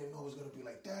 yo, I didn't know it was going to be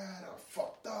like that. I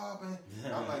fucked up. And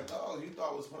I'm like, dog, you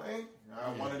thought I was playing?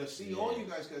 I wanted to see all you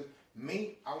guys, because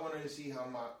I wanted to see how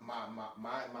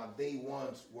my day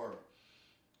ones were.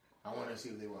 I wanted to see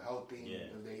if they were healthy. Yeah.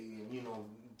 If they, you know,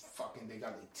 they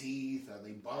got their teeth. Are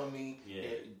they bummy?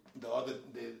 Yeah.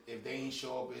 If they ain't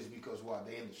show up, it's because what?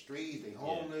 They in the streets. They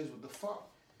homeless. What the fuck?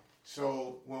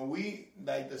 So when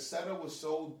the setup was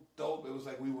so dope, it was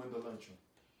like we were in the lunchroom.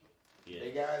 Yeah.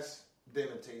 Hey guys,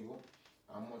 dinner table.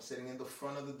 I'm sitting in the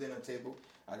front of the dinner table.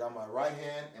 I got my right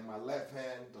hand and my left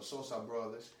hand, the Sosa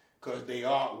brothers, because they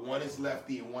are, one is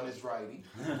lefty and one is righty.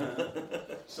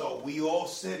 So we all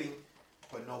sitting,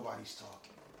 but nobody's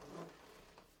talking.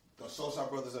 The Sosa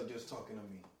brothers are just talking to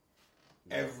me.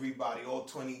 Yeah. Everybody, all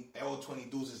 20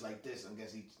 dudes is like this,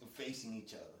 facing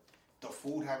each other. The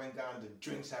food haven't gone, the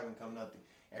drinks haven't come, nothing.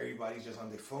 Everybody's just on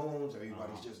their phones.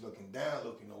 Everybody's just looking down,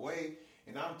 looking away.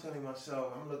 And I'm telling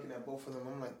myself, I'm looking at both of them.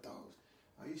 I'm like, dogs,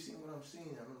 are you seeing what I'm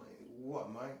seeing? I'm like, what,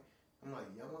 Mike? I'm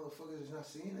like, y'all motherfuckers is not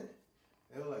seeing it?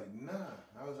 They were like, nah.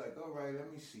 I was like, all right,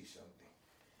 let me see something.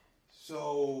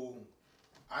 So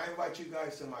I invite you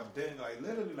guys to my dinner, like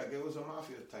literally, like it was a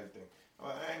mafia type thing.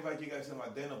 I invite you guys to my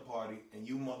dinner party, and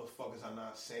you motherfuckers are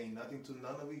not saying nothing to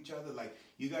none of each other. Like,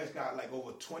 you guys got like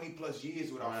over 20 plus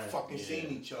years without fucking seeing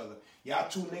each other. Y'all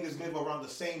two niggas live around the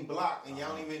same block, and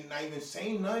y'all not even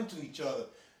saying nothing to each other.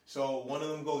 So one of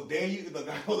them goes, there you, the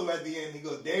guy was at the end, he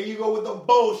goes, there you go with the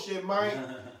bullshit, Mike.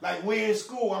 Like, we're in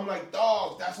school. I'm like,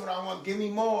 dogs, that's what I want. Give me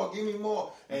more.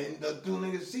 And the two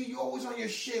niggas, see, you always on your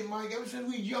shit, Mike. Ever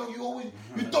since we young, you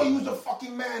thought you was a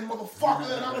fucking man, motherfucker.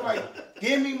 And I'm like,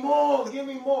 give me more.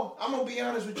 I'm going to be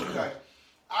honest with you guys.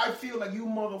 I feel like you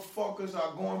motherfuckers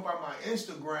are going by my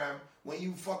Instagram when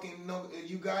you fucking know,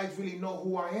 you guys really know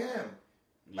who I am.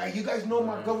 Like, you guys know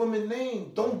my government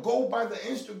name. Don't go by the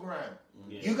Instagram.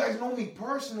 Yeah. You guys know me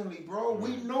personally, bro.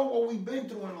 We know what we've been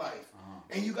through in life.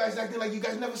 And you guys acting like you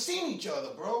guys never seen each other,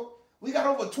 bro. We got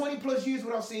over 20 plus years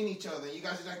without seeing each other. You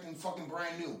guys is acting fucking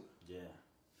brand new. Yeah.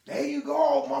 There you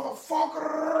go,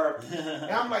 motherfucker.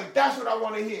 And I'm like, that's what I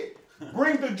want to hear.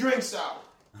 Bring the drinks out.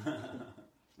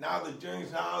 Now the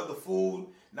drinks, now the food,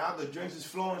 now the drinks is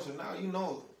flowing. So now you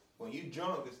know when you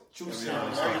drunk, it's true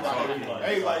sound.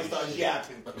 Everybody starts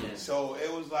yapping. Yeah. So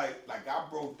it was like I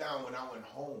broke down when I went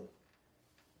home,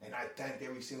 and I thanked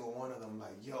every single one of them.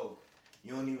 Like, yo,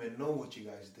 you don't even know what you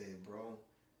guys did, bro.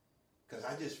 Cause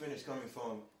I just finished coming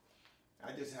from.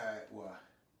 I just had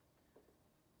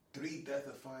 3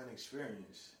 death-defying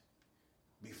experience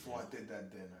before I did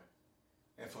that dinner,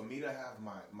 and for me to have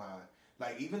my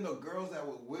like even the girls that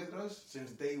were with us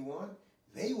since day one,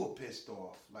 they were pissed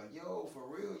off. Like, yo, for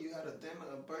real, you had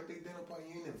a birthday dinner party,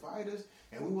 you didn't invite us,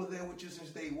 and we were there with you since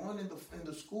day one in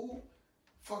the school,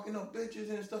 fucking up bitches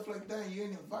and stuff like that. You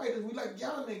didn't invite us. We like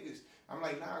y'all niggas. I'm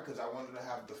like, nah, because I wanted to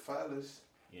have the fellas.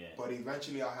 Yeah. But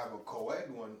eventually I'll have a co-ed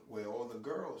one with all the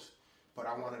girls. But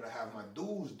I wanted to have my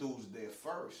dudes there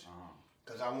first.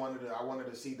 Because I wanted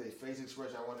to see their face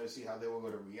expression. I wanted to see how they were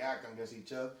going to react against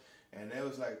each other. And it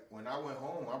was like, when I went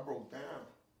home, I broke down.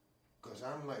 Because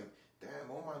I'm like, damn,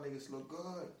 all my niggas look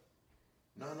good.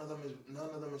 None of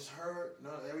them is hurt.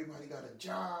 Everybody got a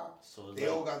job. So they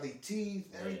all got their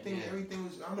teeth. Everything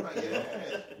was. I'm like,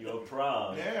 yeah. You're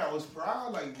proud. Yeah, I was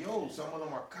proud. Like, yo, some of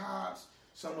them are cops.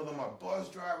 Some of them are bus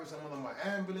drivers. Some of them are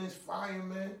ambulance,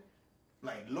 firemen,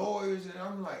 like lawyers. And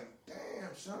I'm like,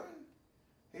 damn, son.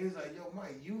 He was like, yo,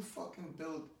 Mike, you fucking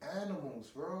build animals,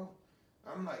 bro.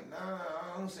 I'm like, nah,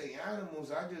 I don't say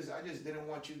animals. I just didn't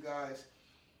want you guys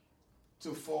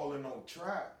to fall in no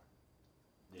trap.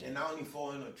 Yeah. And not only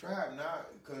fall in a trap, not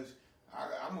because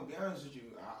I'm gonna be honest with you.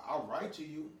 I'll write to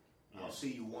you. Yeah. I'll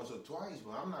see you once or twice,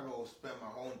 but I'm not gonna spend my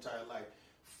whole entire life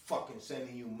fucking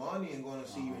sending you money and going to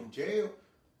see you in jail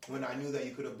when I knew that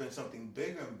you could have been something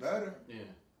bigger and better. Yeah.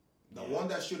 The one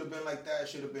that should have been like that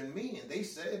should have been me, and they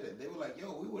said it. They were like,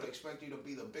 "Yo, we would expect you to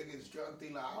be the biggest drug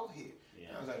dealer out here." Yeah.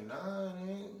 And I was like, "Nah,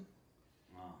 man.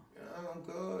 I'm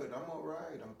good. I'm all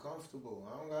right. I'm comfortable.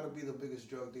 I don't got to be the biggest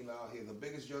drug dealer out here. The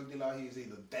biggest drug dealer out here is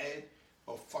either dead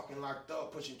or fucking locked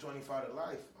up, pushing 25 to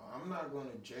life. I'm not going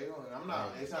to jail, and I'm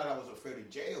not. It's not that I was afraid of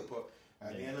jail, but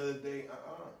at the end of the day,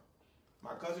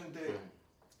 My cousin did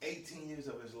 18 years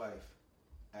of his life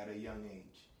at a young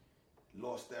age.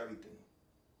 Lost everything.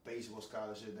 Baseball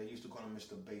scholarship. They used to call him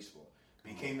Mr. Baseball.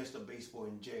 Became Mr. Baseball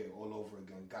in jail all over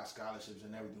again. Got scholarships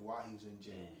and everything while he was in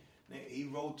jail. He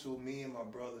wrote to me and my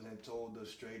brothers and told us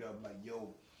straight up, like,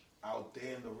 yo, out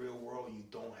there in the real world, you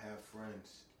don't have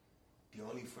friends. The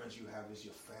only friends you have is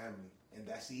your family. And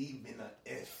that's even an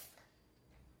if.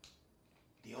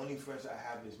 The only friends I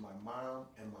have is my mom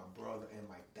and my brother and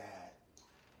my dad.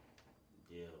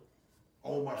 Yeah.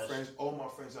 All my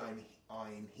friends are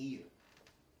in here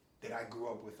that I grew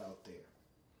up with out there.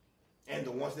 And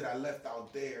the ones that I left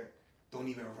out there don't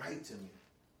even write to me.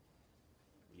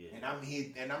 Yeah. And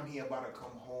I'm here about to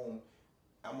come home.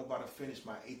 I'm about to finish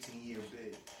my 18-year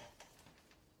bid.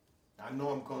 I know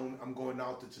I'm going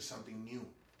out to something new.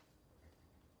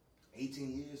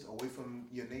 18 years away from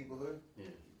your neighborhood. Yeah.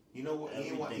 You know what?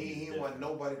 He didn't want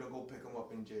nobody to go pick him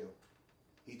up in jail.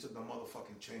 He took the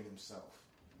motherfucking train himself.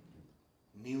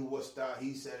 Knew what style.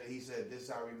 He said this.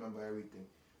 I remember everything.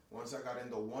 Once I got in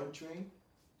the one train,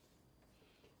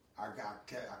 I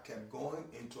kept going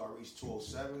until I reached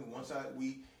 207. Once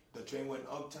the train went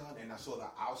uptown and I saw the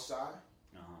outside.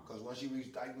 Because once you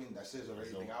reach Dykeman, that says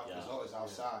everything out. It's always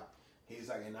outside. He's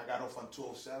like, and I got off on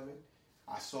 207.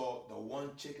 I saw the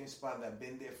one chicken spot that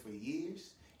been there for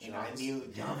years, and I knew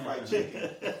John Fried Chicken,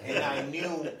 and I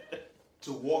knew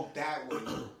to walk that way,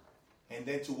 and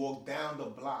then to walk down the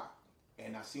block,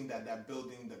 and I seen that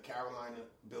building, the Carolina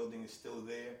building, is still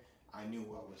there. I knew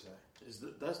where I was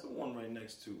at. That's the one right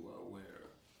next to where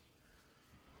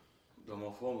the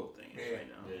Mofongo thing is right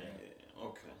now. Yeah.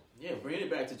 Okay. Yeah, bring it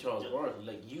back to Charles Barkley.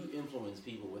 Like, you influence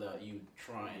people without you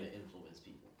trying to influence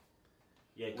people.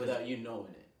 Yeah, without you knowing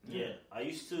it. Yeah, I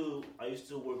used to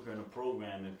work in a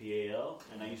program in PAL,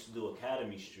 and I used to do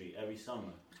Academy Street every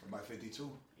summer. By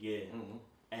 52. Yeah,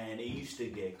 and it used to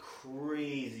get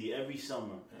crazy every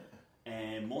summer,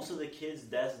 and most of the kids,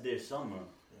 that's their summer.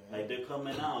 Like, they're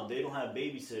coming out, they don't have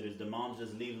babysitters. The moms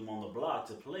just leave them on the block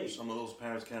to play. Some of those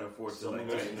parents can't afford to. Some of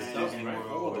those parents can't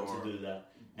afford to do that.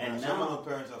 And now, some of the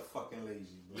parents are fucking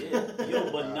lazy, bro. Yeah,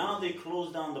 but now they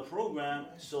close down the program,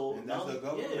 so and that's the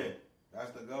government. Yeah.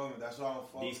 That's the government. That's why I'm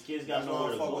fuck. These kids got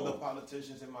nowhere to go. That's why I fuck with the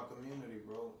politicians in my community,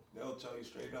 bro. They'll tell you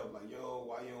straight up, like, yo,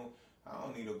 why you don't? I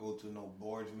don't need to go to no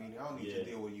boards meeting. I don't need to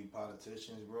deal with you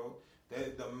politicians, bro.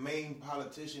 The main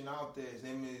politician out there, his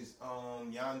name is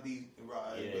Yandy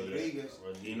Rodriguez.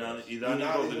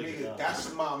 Rodriguez.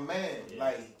 That's my man. Yeah.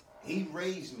 Like, he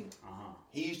raised me.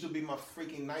 He used to be my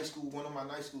freaking one of my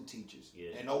night school teachers.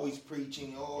 Yeah. And always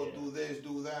preaching, do this,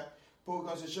 do that. pull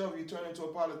comes to shove, you turn into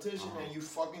a politician and you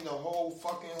fucking the whole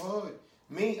fucking hood.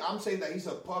 I'm saying that he's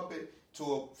a puppet to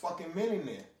a fucking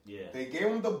millionaire. Yeah. They gave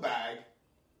him the bag.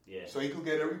 Yeah. So he could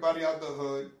get everybody out the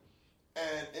hood.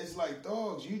 And it's like,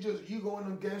 dogs, you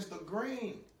going against the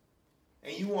grain.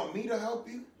 And you want me to help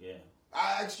you? Yeah.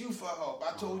 I asked you for help.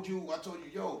 I told you,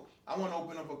 yo, I want to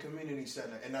open up a community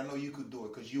center, and I know you could do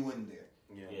it because you in there.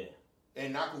 Yeah.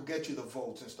 And I could get you the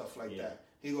votes and stuff like that.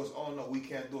 He goes, oh no, we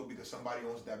can't do it because somebody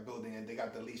owns that building and they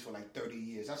got the lease for like 30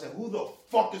 years. I said, who the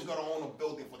fuck is gonna own a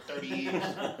building for 30 years?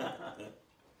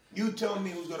 You tell me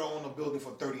who's gonna own a building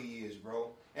for 30 years, bro.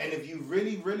 And if you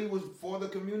really, really was for the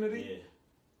community,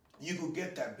 you could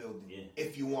get that building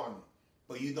if you want it.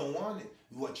 But you don't want it.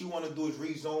 What you want to do is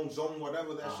rezone, zone,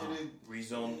 whatever that shit is.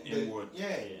 Rezone inward.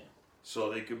 Yeah.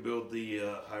 So they could build the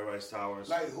high-rise towers,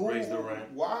 like raise the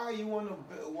rent. Why you want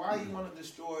to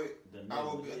destroy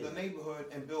the neighborhood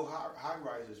and build high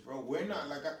rises, bro? We're not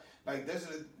like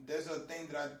there's a thing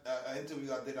that an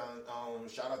interview I did on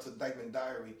shout out to Dykeman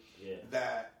Diary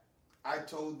that I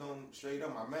told them straight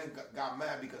up. My man got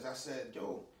mad because I said,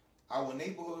 yo, our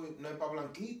neighborhood no es pa'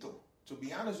 Blanquito. To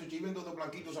be honest with you, even though the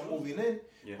Blanquitos are moving in,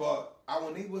 but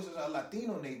our neighborhood is a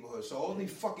Latino neighborhood. So all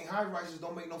these fucking high rises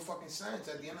don't make no fucking sense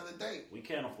at the end of the day. We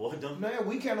can't afford them. Man,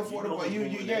 we can't afford it, but you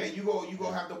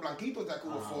go have the Blanquitos that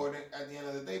could afford it at the end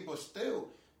of the day. But still,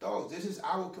 dogs, this is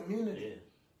our community.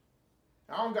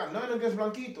 I don't got nothing against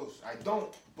Blanquitos. I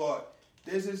don't. But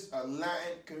this is a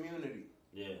Latin community.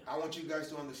 I want you guys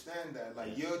to understand that.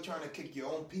 Like, you're trying to kick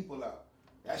your own people out.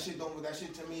 That shit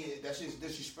to me, that shit's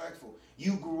disrespectful.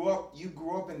 You grew up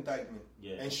in Dykeman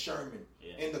and Sherman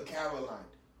in the Caroline.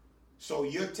 So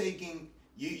you're taking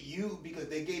you because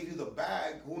they gave you the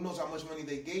bag. Who knows how much money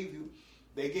they gave you?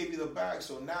 They gave you the bag.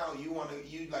 So now you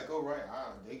like, all right,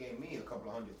 they gave me a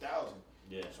couple of $100,000.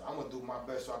 Yeah. So I'm gonna do my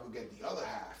best so I could get the other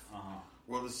half.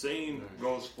 Well, the same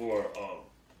goes for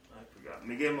I forgot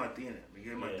Miguel Martinez.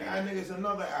 That nigga's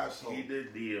another asshole. He did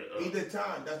he did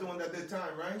time. That's the one that did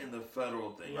time, right? In the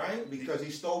federal thing, right? Because he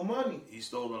stole money. He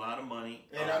stole a lot of money,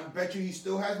 and I bet you he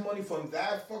still has money from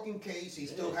that fucking case. He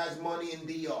still has money in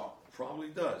DR. Probably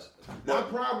does. Not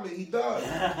probably, he does.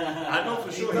 I know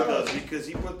for sure he does because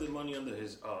he put the money under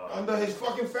his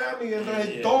fucking family, under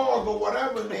his dog or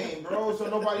whatever name, bro. So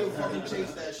nobody will fucking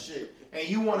chase that shit. And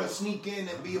you want to sneak in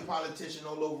and be a politician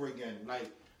all over again?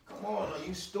 Like, come on, are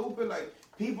you stupid? Like,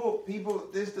 people.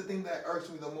 This is the thing that irks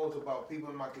me the most about people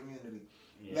in my community.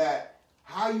 That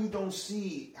how you don't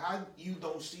see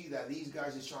that these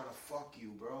guys is trying to fuck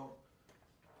you, bro.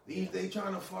 They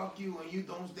trying to fuck you, and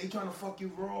they trying to fuck you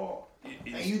raw,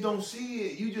 and you don't see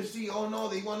it. You just see, oh no,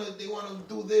 they wanna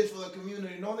do this for the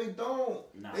community. No, they don't.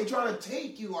 Nah. They trying to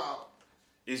take you out.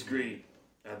 It's greed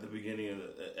at the beginning of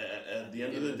at the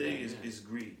end of the day. It's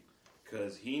greed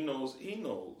because he knows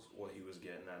what he was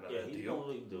getting at. He knows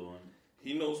what he's doing.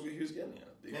 He knows what he was getting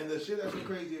at. And the shit that's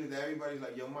crazy is that everybody's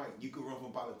like, yo, Mike, you could run for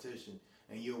politician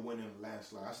and you'll win in a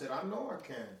landslide. I said, I know I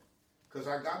can. Because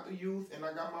I got the youth and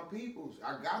I got my peoples.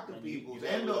 I got the peoples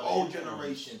and the old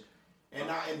generation. And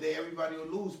everybody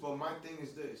will lose. But my thing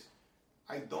is this.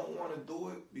 I don't want to do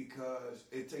it because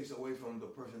it takes away from the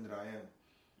person that I am.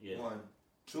 Yeah. 1.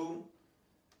 2,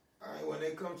 when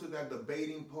it comes to that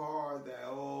debating part,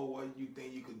 that, what you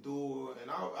think you could do,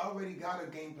 and I already got a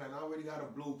game plan. I already got a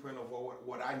blueprint of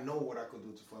what I know what I could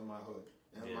do for my hood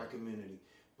and my community.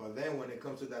 But then when it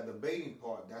comes to that debating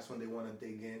part, that's when they want to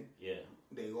dig in. Yeah.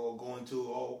 They all go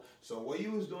into, so what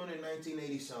you was doing in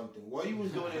 1980 something, what you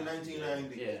was doing in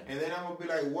 1990, and then I'm gonna be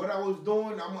like, what I was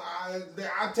doing,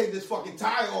 I'll take this fucking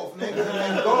tie off, nigga, and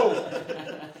then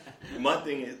go. My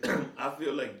thing is, I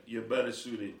feel like you're better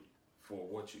suited for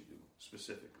what you do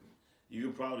specifically. You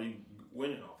could probably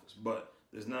win in office, but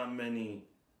there's not many,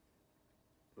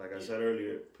 like I said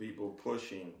earlier, people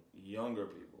pushing younger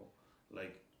people.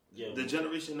 Like the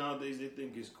generation nowadays, they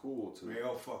think it's cool to. They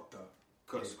all fucked up.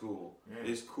 Cut school. Yeah.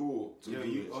 It's cool to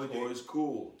do this, or it's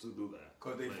cool to do that.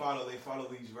 Because they follow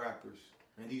these rappers,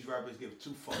 and these rappers give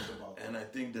 2 fucks about them. And I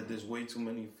think that there's way too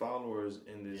many followers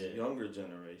in this younger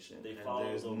generation, and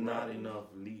there's not enough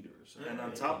leaders. Yeah. And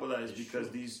on top of that is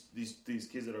because these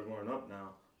kids that are growing up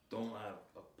now don't have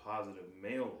a positive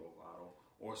male role model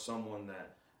or someone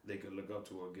that they could look up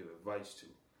to or give advice to.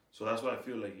 So that's why I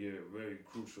feel like you're very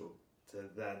crucial to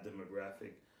that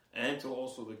demographic. And to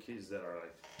also the kids that are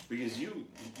like, because you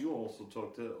also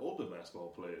talk to older basketball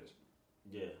players.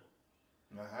 Yeah.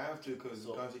 I have to, because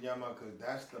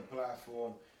that's the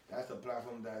platform. That's the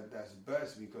platform that's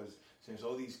best, because since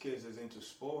all these kids is into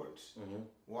sports,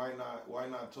 why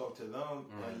not talk to them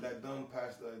and let them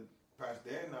pass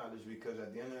their knowledge, because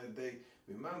at the end of the day,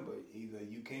 remember, either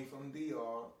you came from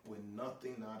DR with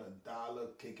nothing, not a dollar,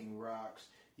 kicking rocks.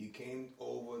 You came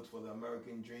over for the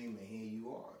American dream, and here you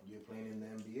are. You're playing in the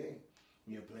NBA.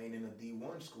 You're playing in a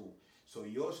D1 school. So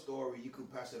your story, you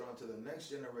could pass it on to the next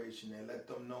generation and let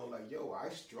them know, like, yo, I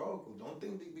struggle. Don't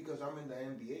think that because I'm in the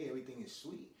NBA, everything is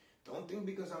sweet. Don't think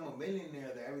because I'm a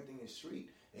millionaire that everything is sweet.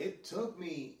 It took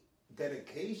me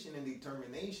dedication and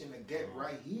determination to get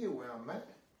right here where I'm at.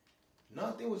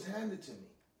 Nothing was handed to me.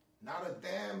 Not a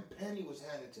damn penny was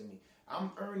handed to me.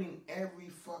 I'm earning every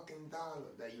fucking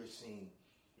dollar that you're seeing.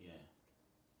 Yeah.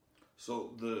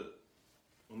 So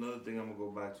another thing I'm gonna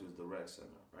go back to is the rec center,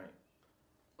 right?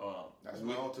 That's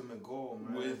my ultimate goal,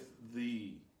 man. With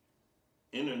the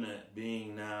internet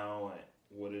being now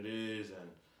what it is, and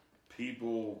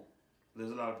people,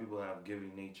 there's a lot of people that have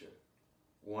giving nature.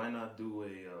 Why not do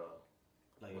a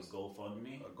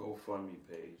GoFundMe? A GoFundMe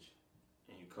page,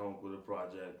 and you come up with a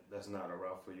project that's not a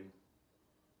route for you.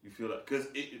 You feel like, because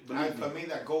for me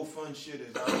that GoFund shit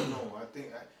is, I don't know. I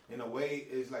think in a way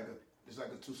it's like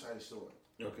a two-sided sword.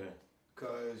 Okay.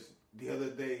 Cause the other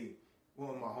day,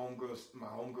 one of my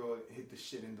homegirl hit the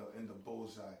shit in the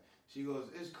bullseye. She goes,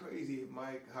 "It's crazy,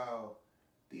 Mike, how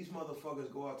these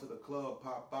motherfuckers go out to the club,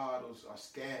 pop bottles, are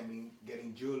scamming,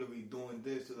 getting jewelry, doing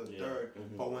this to the third.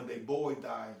 Mm-hmm. But when they boy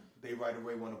die, they right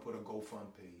away want to put a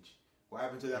GoFund page. What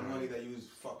happened to that money that you was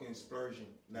fucking splurging?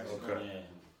 That's okay. Yeah.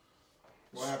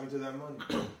 What happened to that money?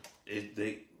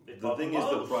 The thing is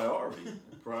the priority.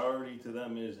 Priority to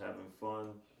them is having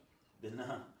fun,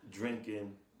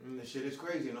 drinking. And the shit is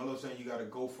crazy, and all of a sudden you got a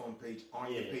GoFund page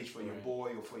on your page for your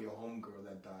boy or for your homegirl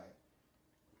that died.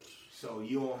 So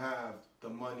you don't have the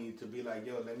money to be like,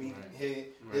 yo, let me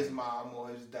hit his mom or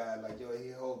his dad, like, yo,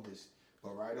 here, hold this.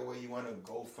 But right away you want to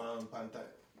GoFund Panta.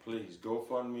 Please,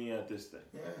 GoFundMe at this thing.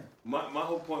 Yeah. My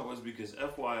whole point was because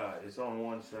FYI, it's on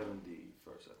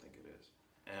 171st, I think it is.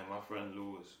 And my friend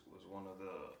Lewis was one of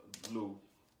Lou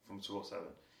from 207.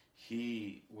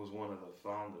 He was one of the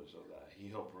founders of that. He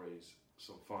helped raise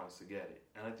some funds to get it.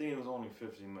 And I think it was only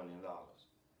 $15 million.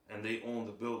 And they own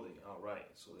the building outright,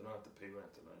 so they don't have to pay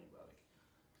rent to anybody.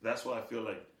 That's why I feel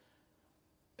like,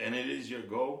 and it is your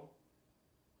goal,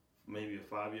 maybe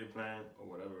a 5-year plan or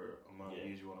whatever amount of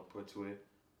years you want to put to it.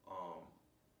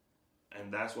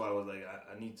 And that's why I was like,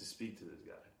 I need to speak to this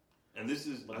guy. And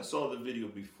I saw the video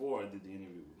before I did the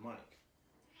interview with Mike.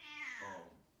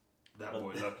 That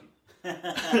boy Lucky.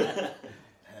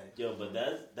 Yo, but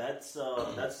that's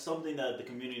something that the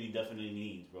community definitely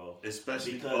needs, bro.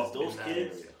 Especially because those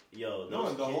kids,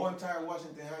 whole entire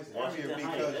Washington Heights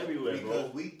everywhere,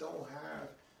 because we don't have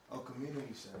a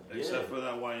community center except for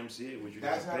that YMCA, which you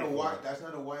that's not a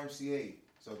YMCA.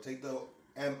 So take the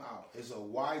M out. It's a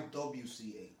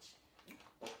YWCH.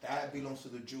 That belongs to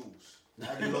the Jews.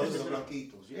 That belongs to the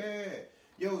Blanquitos. Yeah,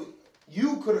 yo,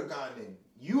 you could have gone in.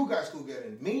 You guys could get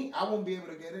in. Me, I won't be able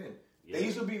to get in. Yeah. There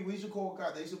used to be a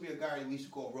guy we used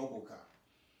to call RoboCop.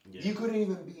 Yeah. You couldn't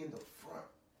even be in the front.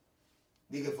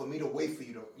 Nigga, for me to wait for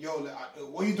you to,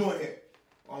 what are you doing here?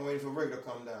 I'm waiting for Rick to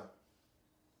come down.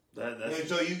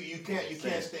 So you can't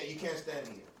stand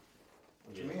here.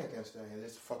 What you mean I can't stand here?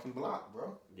 It's a fucking block,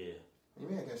 bro. Yeah. What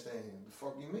you mean I can't stand here? The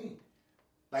fuck you mean?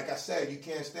 Like I said, you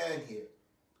can't stand here.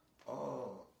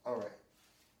 Oh, all right.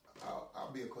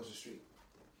 I'll be across the street.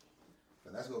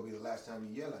 But that's gonna be the last time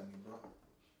you yell at me, bro.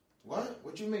 What?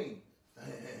 What you mean?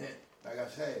 Like I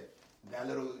said, that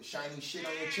little shiny shit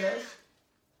on your chest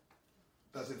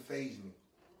doesn't faze me.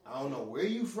 I don't know where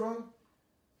you from,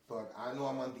 but I know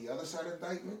I'm on the other side of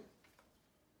Dykeman.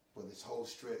 But this whole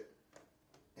strip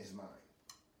is mine.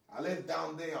 I live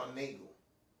down there on Nagel.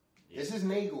 Yeah. This is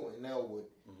Nagel in Elwood,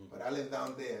 but I live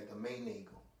down there, the main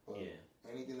Nagel. But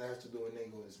anything that has to do with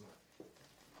Nagel is mine.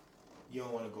 You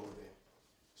don't want to go there.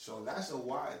 So that's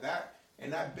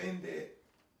and I've been there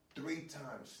 3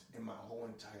 times in my whole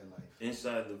entire life.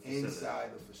 Inside the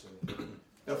facility.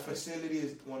 The facility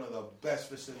is one of the best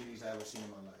facilities I've ever seen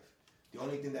in my life. The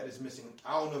only thing that is missing,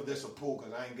 I don't know if there's a pool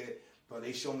because I ain't get it, but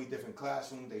they show me different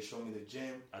classrooms. They show me the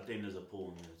gym. I think there's a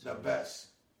pool in there. The best.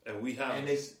 And we have. And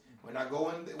when I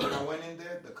went in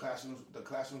there, the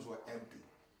classrooms were empty.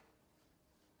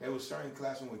 There was certain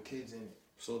classrooms with kids in it.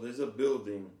 So there's a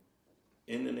building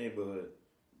in the neighborhood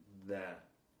that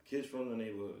kids from the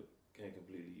neighborhood can't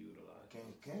completely utilize.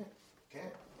 Can't.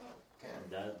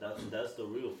 That's the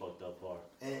real fucked up part.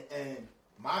 And in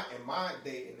my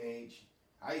day and age,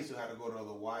 I used to have to go to the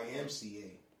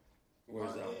YMCA.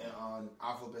 Where's that? On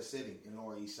Alphabet City in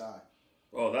Lower East Side.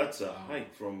 Oh, that's a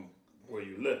hike from where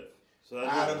you live. So I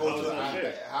had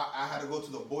to go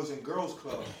to the Boys and Girls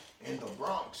Club in the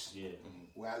Bronx. Yeah.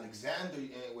 Where Alexander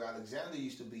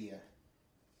used to be at.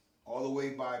 all the way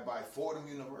by Fordham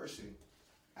University.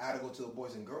 I had to go to the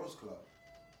Boys and Girls Club.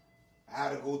 I had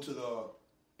to go to the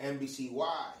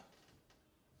NBCY.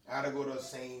 I had to go to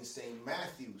St.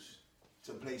 Matthews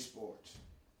to play sports.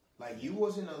 Like, you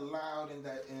wasn't allowed in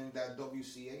that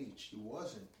WCH. You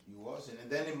wasn't. And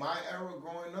then in my era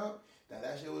growing up,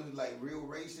 that shit was like real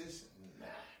racist. Nah,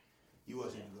 you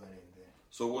wasn't going in there.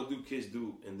 So what do kids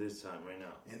do in this time right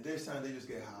now? In this time, they just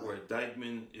get high. Where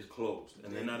Dyckman is closed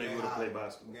and they're not able to play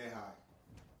basketball. Get high.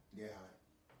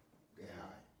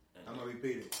 I'm going to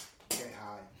repeat it. Get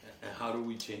high. And how do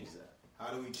we change that?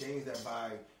 How do we change that?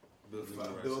 By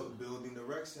building the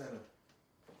rec center.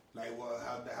 Like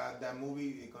how that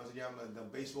movie, the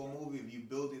baseball movie, if you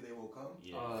build it, they will come.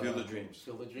 Yeah. Field of Dreams.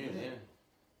 Field of Dreams, yeah.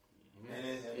 And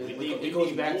it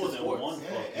goes back to sports.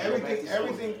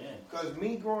 Everything. Because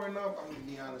me growing up, I'm going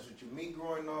to be honest with you. Me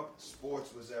growing up,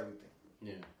 sports was everything.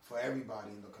 Yeah. For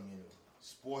everybody in the community.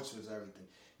 Sports was everything.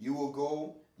 You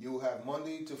will have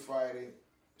Monday to Friday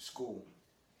school.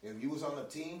 If you was on a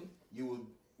team, you would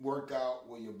work out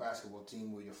with your basketball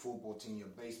team, with your football team, your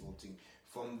baseball team.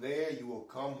 From there, you will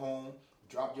come home,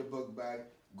 drop your book bag,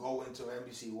 go into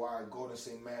NBCY, go to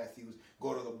St. Matthews,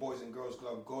 go to the Boys and Girls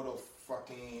Club, go to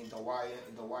fucking the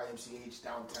YMCH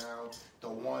downtown, the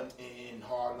one in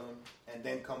Harlem, and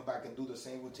then come back and do the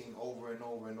same routine over and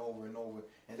over and over and over.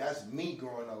 And that's me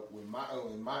growing up in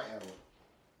my era.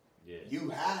 Yeah. You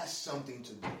had something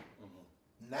to do.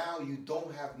 Mm-hmm. Now you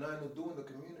don't have nothing to do in the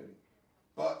community,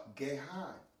 but get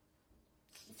high.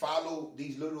 Follow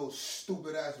these little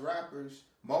stupid ass rappers,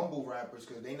 mumble rappers,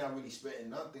 because they not really spitting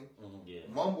nothing. Mm-hmm. Yeah.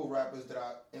 Mumble rappers that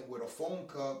are with a foam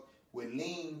cup, with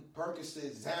lean,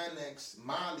 Percocet, Xanax,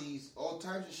 Molly's, all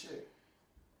types of shit.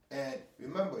 And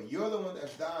remember, you're the one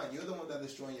that's dying. You're the one that's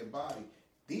destroying your body.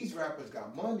 These rappers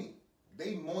got money.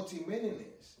 They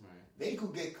multi-millionaires. Right. They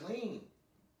could get clean.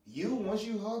 Once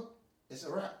you hook, it's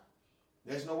a wrap.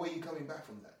 There's no way you're coming back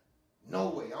from that. No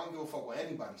way. I don't give a fuck what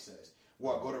anybody says.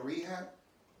 What, go to rehab?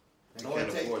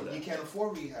 You can't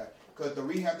afford rehab. Because the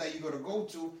rehab that you're going to go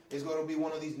to is going to be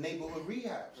one of these neighborhood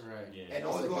rehabs. Right. Yeah. And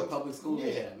it's like a public school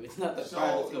rehab. It's not the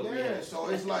private school rehab. So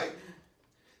it's like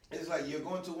you're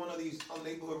going to one of these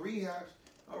neighborhood rehabs.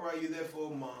 All right, you're there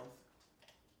for a month.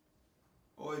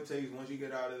 All it takes, once you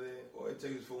get out of there, all it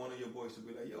takes is for one of your boys to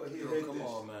be like, yo, hit come this.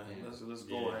 on, man. Yeah. Let's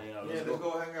go hang out. Let's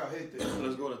go hang out, hit this.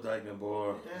 Let's go to Dyckman,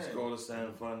 boy. Yeah. Let's go to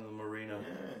San Fran Marina.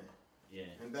 Yeah.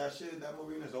 And that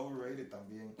marina's overrated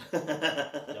también.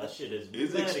 That shit is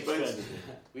expensive.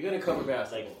 We're gonna cover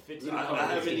bass like 15.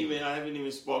 I haven't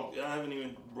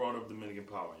even brought up Dominican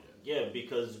Power yet. Yeah,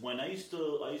 because when I used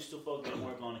to fucking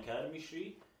work on Academy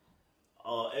Street,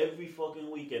 every fucking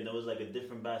weekend there was like a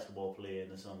different basketball player in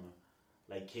the summer.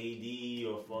 Like KD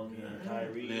or fucking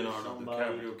Kyrie Leonardo or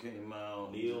somebody. DiCaprio came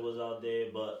out. Leo was out there,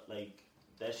 but like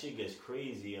that shit gets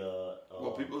crazy.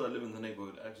 Well, people that live in the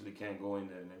neighborhood actually can't go in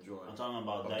there and enjoy it. I'm talking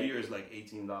about a beer is like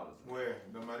 $18. Where?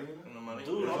 The Marina?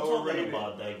 Dude, I'm talking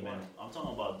about Dyckman. I'm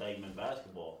talking about Dyckman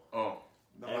basketball. Oh.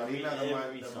 The Marina's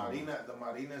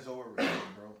overrated,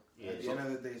 bro. Yeah, At the end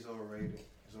of the day, it's overrated.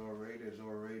 It's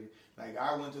overrated. Like,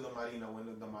 I went to the Marina when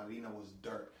the Marina was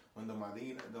dirt. When the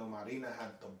Marina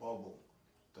had the bubble.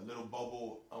 The little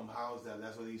bubble house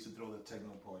that's where they used to throw the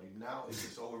techno party. Now it's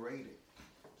just overrated.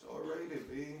 It's overrated,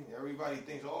 B. Everybody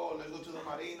thinks, oh, let's go to the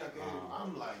Marina.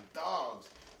 I'm like, dogs.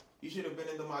 You should have been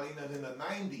in the Marinas in the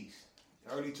 90s,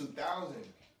 early 2000s,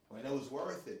 when it was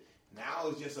worth it. Now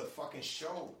it's just a fucking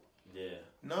show. Yeah.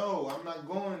 No, I'm not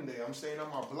going there. I'm staying on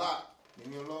my block. Leave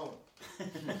me alone.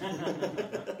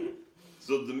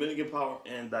 So Dominican Power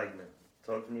and Dyckman.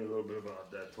 Talk to me a little bit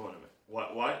about that tournament.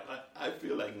 Why I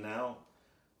feel like now,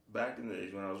 back in the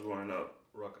days when I was growing up,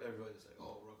 everybody's like,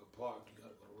 oh, Rucker Park, you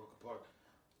gotta go to Rucker Park.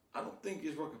 I don't think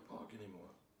it's Rucker Park anymore.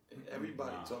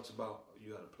 Everybody talks about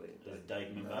you gotta play it.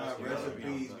 Dyckman basketball. Rest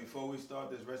in peace. Before we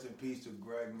start this, rest in peace to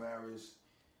Greg Maris.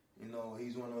 You know,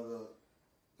 he's one of the.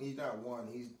 He's not one.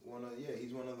 He's one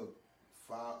of the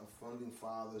funding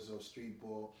fathers of street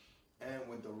ball, and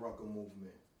with the Rucker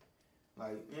movement.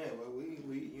 Like, but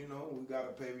we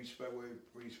gotta pay respect where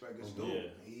respect is due. Yeah.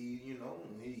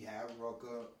 He had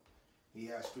Rucker, he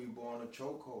had street ball on a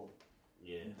chokehold.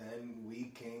 Yeah. Then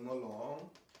we came along,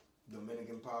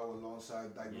 Dominican Power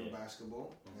alongside Dyckman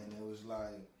basketball, and it was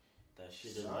like that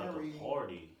shit is like a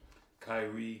party.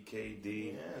 Kyrie,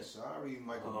 KD. Yeah, sorry,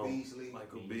 Michael Beasley,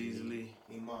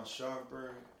 Iman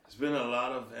Sharper. It's been a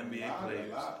lot of NBA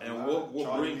players. And what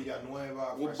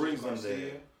brings them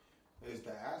there? It's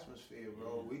the atmosphere,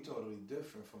 bro. We totally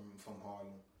different from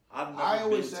Harlem. I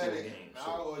always said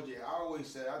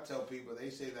I tell people,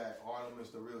 they say that Harlem is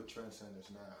the real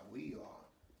trendsetters. Nah, we are.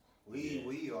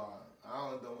 We are.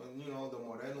 The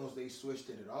Morenos, they switched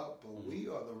it up, but we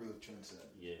are the real trendsetter.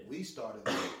 Yeah. We started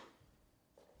it.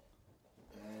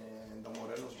 And the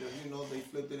Morenos just, they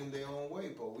flipped it in their own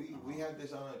way. But we had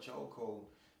this on a chokehold.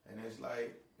 And it's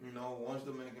like, once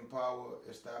Dominican Power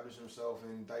established himself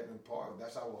in Dyckman Park,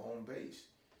 that's our home base.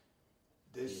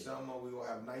 This summer, we will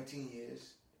have 19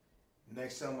 years.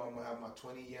 Next summer, I'm going to have my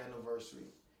 20-year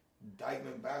anniversary.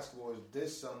 Dyckman basketball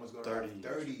this summer is going to have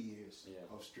 30 years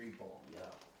of street ball. Yeah.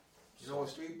 You know what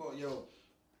street ball? Yo,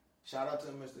 shout out to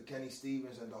Mr. Kenny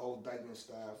Stevens and the whole Dyckman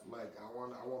staff. Like, I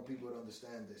want people to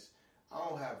understand this. I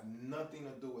don't have nothing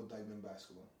to do with Dyckman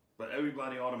basketball. But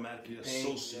everybody automatically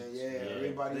associates. Yeah,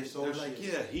 everybody associates. They're like,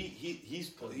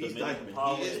 he's Dyckman.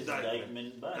 He is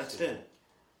Dyckman. That's him.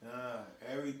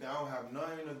 Everything. I don't have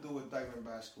nothing to do with Dyckman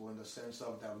basketball in the sense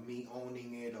of that me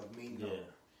owning it, of me knowing.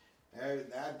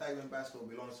 That Dyckman basketball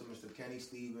belongs to Mr. Kenny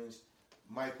Stevens,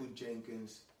 Michael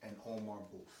Jenkins, and Omar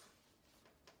Booth.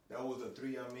 That was the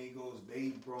three amigos.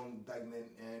 They brought Dyckman,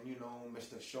 and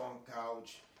Mr. Sean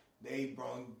Couch. They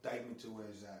brought Dyckman to where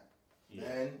it's at. Yeah.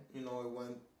 Then it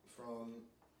went from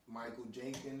Michael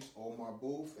Jenkins, Omar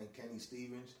Booth, and Kenny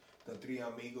Stevens. The three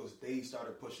amigos. They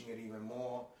started pushing it even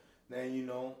more. Then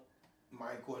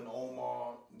Michael and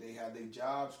Omar, they had their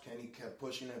jobs. Kenny kept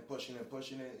pushing it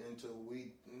until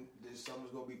this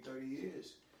summer's going to be 30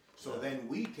 years. So then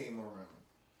we came around.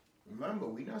 Remember,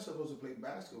 we're not supposed to play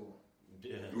basketball.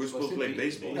 Yeah. We're supposed to play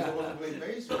baseball. We're supposed to play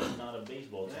baseball. It's not a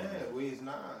baseball team. Yeah, it's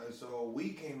not. And so we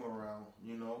came around,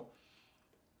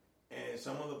 and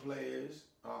some of the players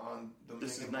on the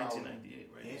This is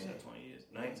 1998, right? Yeah. You said 20 years.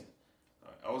 19.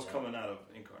 Right. I was coming out of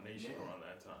Incarnation around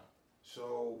that time.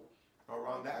 So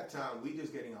around that time, we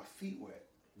just getting our feet wet.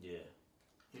 Yeah.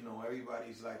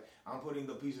 Everybody's like, I'm putting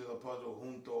the pieces of the puzzle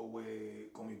junto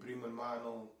con mi primo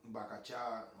hermano,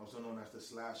 Bacachá, also known as the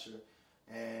Slasher,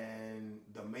 and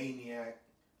the Maniac,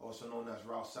 also known as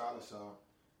Ralph Salazar.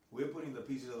 We're putting the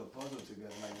pieces of the puzzle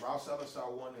together. Like, Ralph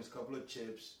Salazar won his couple of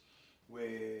chips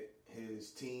with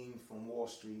his team from Wall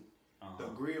Street. The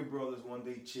Greer brothers won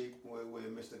their chip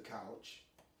with Mr. Couch.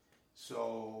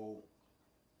 So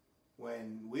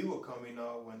when we were coming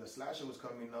up, when the Slasher was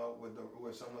coming up with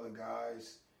some of the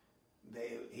guys,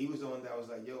 he was the one that was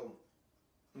like, yo,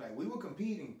 like, we were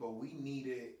competing, but we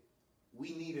needed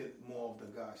more of the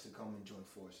guys to come and join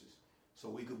forces so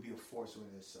we could be a force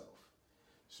within itself.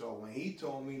 So when he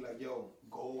told me, like, yo,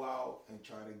 go out and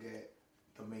try to get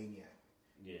the Maniac.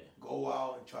 Yeah. Go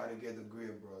out and try to get the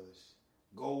Greer brothers.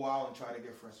 Go out and try to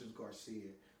get Francis Garcia.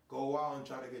 Go out and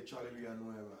try to get Charlie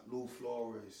Villanueva, Lou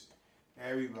Flores,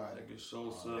 everybody. Edgar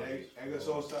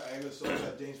Sosa,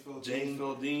 James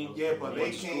Fielding. Yeah, but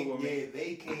they came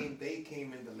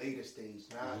in the later stage,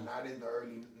 not in the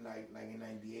early, like in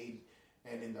 98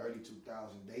 and in the early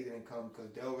 2000s. They didn't come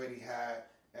because they already had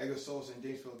Edgar Sosa and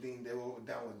James Fielding. They were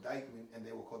down with Dyckman, and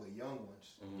they were called the Young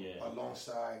Ones.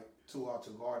 Alongside Tu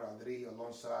Altogar Adri,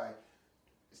 alongside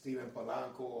Steven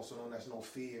Polanco, also known as No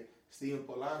Fear. Steven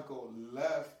Polanco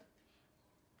left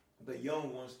the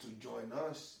Young Ones to join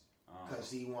us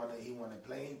because he wanted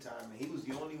playing time, and he was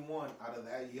the only one out of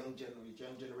that young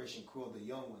generation crew of the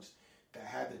Young Ones that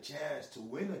had the chance to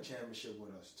win a championship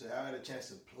with us, to have a chance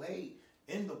to play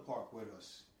in the park with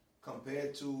us.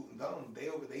 Compared to them,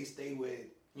 they stayed with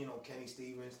Kenny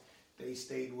Stevens, they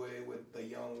stayed with the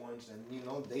Young Ones, and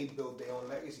they built their own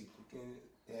legacy.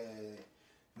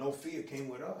 No Fear came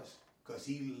with us because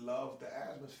he loved the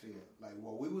atmosphere. Like,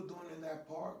 what we were doing in that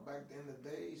park back in the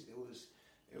days, it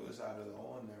was out of the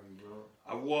ordinary, bro.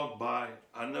 I walked by.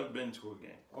 I've never been to a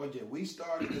game. Oh yeah, we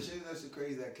started. The shit that's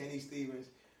crazy that Kenny Stevens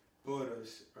put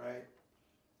us right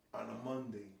on a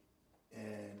Monday,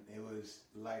 and it was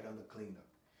light on the cleanup.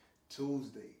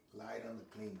 Tuesday, light on the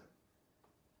cleanup.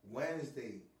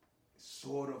 Wednesday,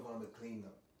 sort of on the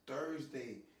cleanup.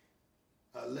 Thursday,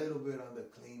 a little bit on the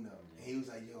cleanup. And he was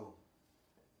like, yo,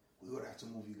 we would have to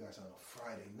move you guys on a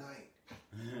Friday night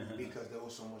because there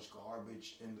was so much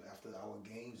garbage after our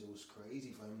games. It was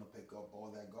crazy for him to pick up all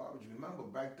that garbage. Remember,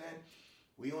 back then,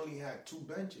 we only had 2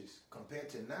 benches compared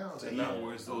to now. So now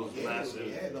where's those massive?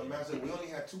 Yeah, the massive. We only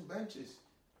had 2 benches.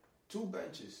 2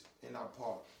 benches in our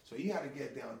park. So you had to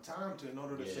get there on time in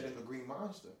order to sit in the Green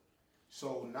Monster.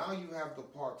 So now you have the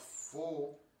park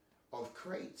full of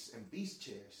crates and beast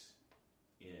chairs.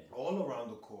 Yeah. All around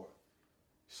the court.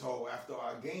 So after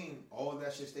our game, all of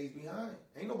that shit stays behind.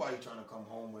 Ain't nobody trying to come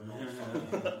home with no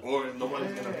fun. Or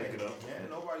nobody's gonna pick it up. Yeah,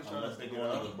 nobody's trying to pick it up. Unless they go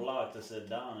on the block to sit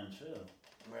down and chill.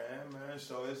 Man.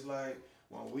 So it's like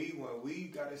when we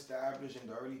got established in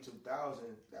the early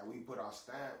 2000s that we put our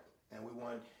stamp and we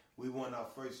won our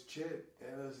first chip.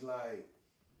 It was like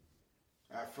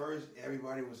At first,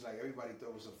 everybody thought it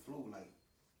was a fluke. Like,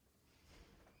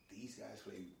 these guys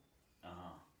play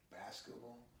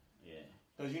basketball. Yeah.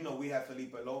 Because, we had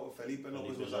Felipe Lopez. Felipe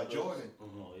Lopez was our Jordan.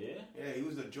 Oh, yeah? Yeah, he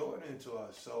was the Jordan to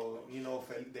us. So,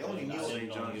 they only knew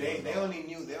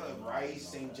Rice,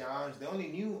 St. John's. They only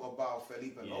knew about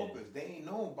Felipe Lopez. They didn't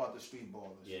know about the street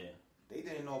ballers. Yeah. They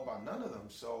didn't know about none of them.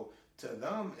 So, to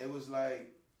them, it was like,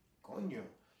 coño.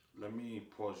 Let me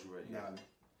pause you right here.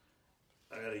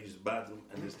 I gotta use the bathroom,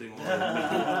 and this thing will make an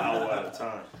hour at a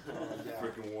time.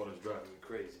 Freaking water's driving me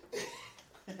crazy.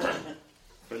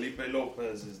 Felipe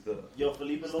Lopez is the... Yo,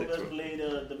 Felipe Lopez played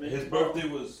the Dominican. His birthday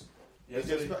was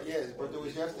yesterday. His birthday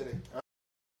was yesterday.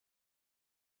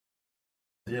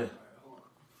 Yeah.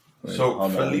 So,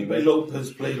 Felipe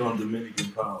Lopez played on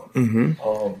Dominican Pound.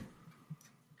 Mm-hmm.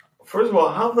 First of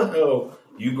all, how the hell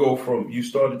you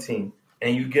start a team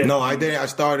and you get... No, I didn't. I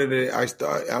started it. I'm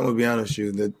going to be honest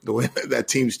with you. The way that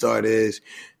team started is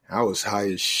I was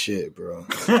high as shit, bro.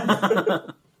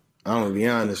 I'm gonna be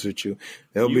honest with you.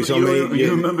 There'll be so many.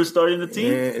 You remember starting the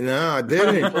team? No, I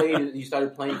didn't. You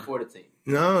started playing for the team?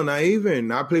 No, not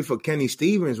even. I played for Kenny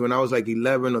Stevens when I was like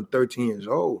 11 or 13 years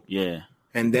old. Yeah.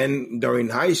 And then during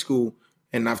high school,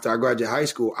 and after I graduated high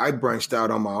school, I branched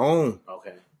out on my own.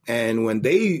 Okay. And when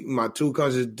my two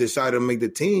cousins decided to make the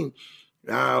team,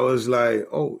 I was like,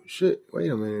 oh shit! Wait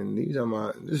a minute,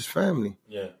 this is family.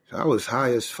 Yeah. So I was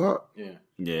high as fuck. Yeah.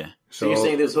 Yeah. So you're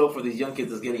saying there's hope for these young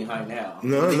kids that's getting high now?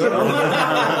 No. I'm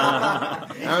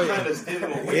trying to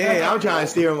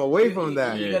steer them away from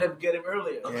that. You gotta get him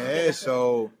earlier. Yeah,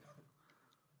 so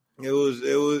it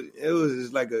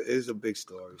was like it's a big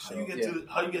story. So.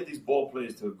 How you get these ball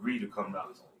players to agree to come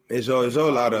down? It's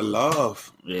all out of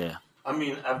love. Yeah. I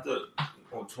mean, after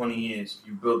 20 years,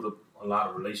 you build up a lot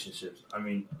of relationships. I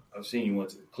mean, I've seen you went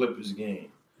to the Clippers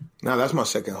game. No, that's my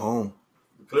second home.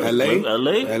 LA?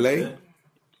 Yeah.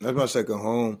 That's my second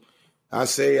home. I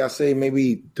say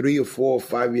maybe 3 or 4 or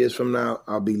 5 years from now,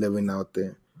 I'll be living out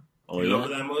there. Oh, you love it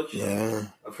that much? Yeah.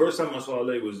 The first time I saw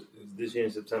LA was this year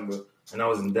in September, and I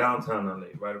was in downtown LA,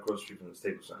 right across the street from the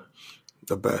Staples Center.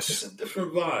 The best. It's a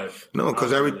different vibe. No,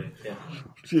 because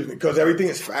everything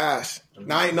is fast.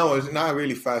 No, it's not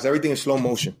really fast. Everything is slow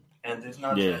motion. And there's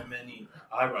not that many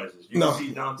high-rises. You can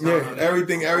see downtown. Yeah,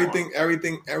 everything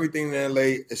in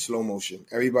LA is slow motion.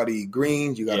 Everybody eat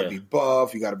greens. You got to be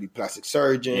buff. You got to be plastic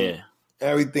surgeon. Yeah.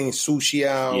 Everything is sushi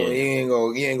out. Yeah.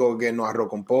 You ain't gonna get no arroz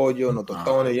con pollo, no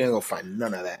tostones. You ain't gonna find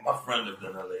none of that. My friend lived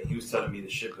in LA. He was telling me to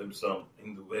ship him some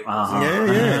in Dubai.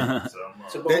 Yeah.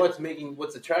 So, but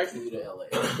what's attracting you to LA?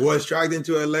 What's attracting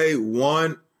to LA?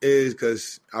 One is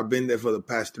because I've been there for the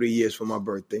past 3 years for my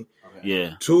birthday. Okay.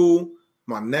 Yeah. 2,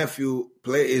 my nephew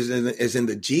is in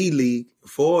the G League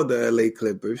for the LA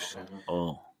Clippers.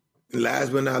 Oh.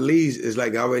 Last but not least, it's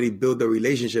like I already built a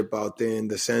relationship out there in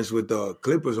the sense with the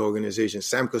Clippers organization.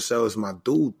 Sam Cassell is my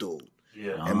dude.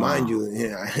 Yeah. And mind you,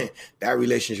 that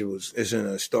relationship is in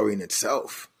a story in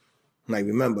itself. Like,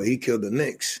 remember, he killed the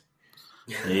Knicks.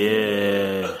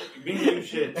 Yeah.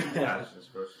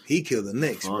 He killed the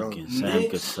Knicks, bro. Sam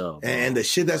Cassell. And the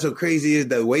shit that's so crazy is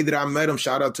the way that I met him.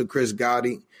 Shout out to Chris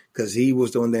Gotti, because he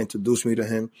was the one that introduced me to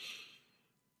him.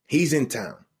 He's in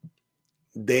town.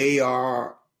 They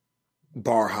are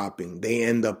bar hopping. They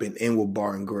end up in Inwood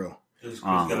Bar and Grill. Chris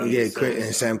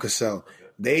and Sam Cassell. Okay.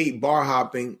 They bar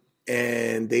hopping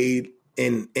and they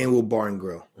in Inwood Bar and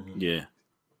Grill. Yeah.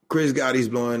 Chris Gotti's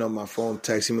blowing up my phone,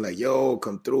 texting me like, "Yo,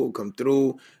 come through.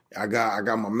 I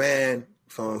got my man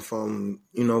from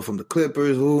the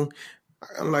Clippers. Who?"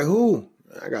 I'm like, "Who?"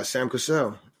 I got Sam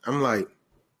Cassell. I'm like,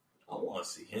 I want to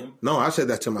see him. No, I said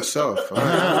that to myself.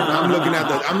 I'm looking at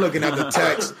the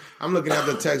text. I'm looking at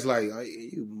the text like,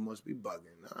 you must be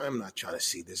bugging. I'm not trying to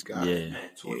see this guy.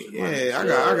 I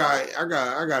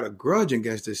got a grudge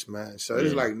against this man. So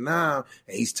it's like, nah.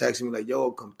 And he's texting me like,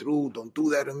 "Yo, come through. Don't do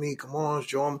that to me. Come on,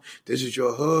 show him this is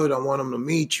your hood. I want him to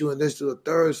meet you and this to the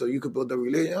third so you could build a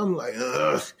relationship." I'm like,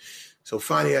 ugh. So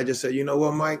finally, I just said, you know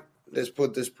what, Mike? Let's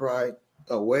put this pride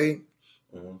away.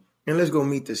 Mm-hmm. And let's go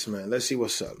meet this man. Let's see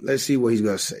what's up. Let's see what he's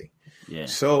going to say. Yeah.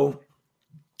 So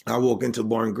I walk into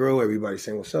Bar and Grill. Everybody's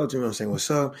saying what's up to me. I'm saying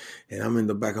what's up. And I'm in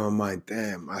the back of my mind,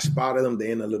 damn, I spotted them.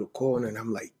 They're in a little corner. And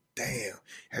I'm like, damn,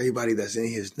 everybody that's in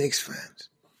here is Knicks fans.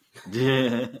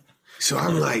 Yeah. So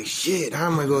I'm like, shit,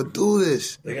 how am I going to do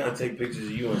this? They're going to take pictures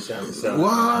of you and Sam Cassell.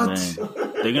 What? Man.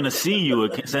 They're going to see you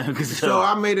at Sam Cassell. So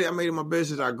I made it my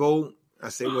business. I go. I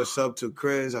say what's up to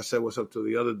Chris. I said what's up to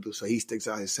the other dude. So he sticks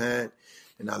out his hand.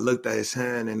 And I looked at his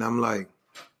hand, and I'm like,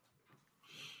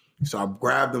 so I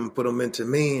grabbed him, put him into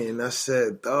me, and I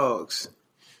said, "Dogs,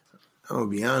 I'm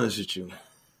going to be honest with you.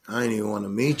 I ain't even want to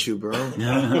meet you, bro. I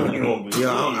don't even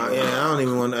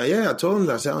want to. Yeah, I told him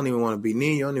that. I said, I don't even want to be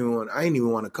near you. I ain't even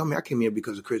want to come here. I came here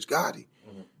because of Chris Gotti.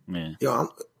 Man. Yo,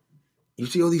 you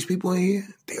see all these people in here?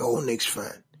 They all Knicks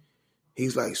fan.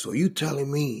 He's like, so you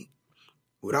telling me,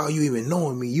 without you even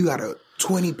knowing me, you got a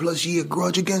 20-plus year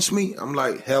grudge against me? I'm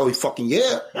like, hell, fucking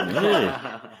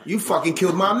yeah. You fucking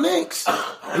killed my Knicks.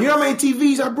 And you know how many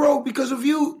TVs I broke because of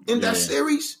you in that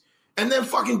series? And then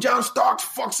fucking John Starks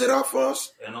fucks it up for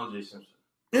us? And O.J. Simpson.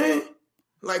 Yeah.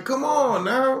 Like, come on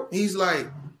now. He's like,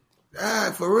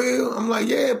 for real? I'm like,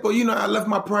 yeah, but you know, I left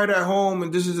my pride at home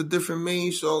and this is a different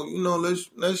me. So, you know,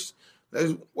 let's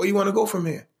where you want to go from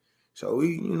here? So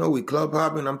we club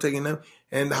hopping. I'm taking them.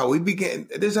 And how we began,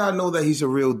 this is how I know that he's a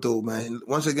real dude, man.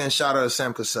 Once again, shout out to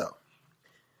Sam Cassell.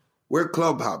 We're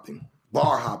club hopping,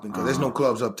 bar hopping, because there's no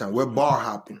clubs uptown. We're bar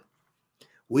hopping.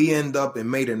 We end up in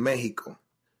Made in Mexico.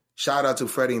 Shout out to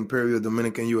Freddie Imperial,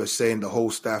 Dominican USA, and the whole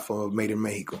staff of Made in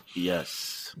Mexico.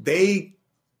 Yes. They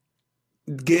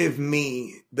give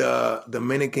me the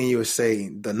Dominican USA,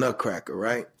 the Nutcracker,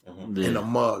 right? In a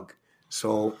mug.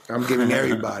 So I'm giving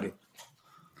everybody.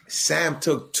 Sam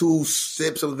took 2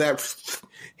 sips of that.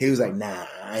 He was like, nah,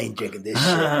 I ain't drinking this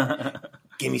shit.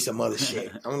 Give me some other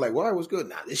shit. I'm like, why? What's good?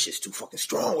 Nah, this shit's too fucking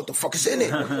strong. What the fuck is in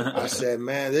it? I said,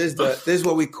 man, this is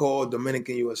what we call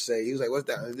Dominican USA. He was like, what's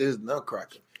that? This is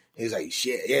Nutcracker. He was like,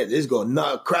 shit, yeah, this is going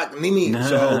Nutcracker.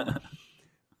 So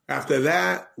after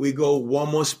that, we go one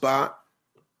more spot.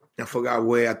 I forgot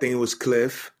where. I think it was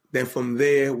Cliff. Then from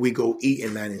there, we go eat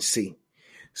in 9 and C.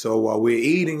 So while we're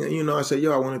eating, you know, I said,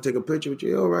 yo, I want to take a picture with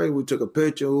you. All right, we took a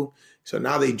picture. So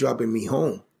now they dropping me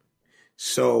home.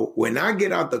 So when I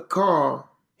get out the car,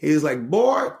 he's like,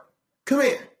 boy, come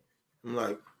here. I'm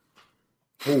like,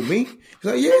 who, me? He's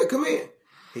like, yeah, come here.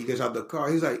 He gets out the car.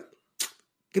 He's like,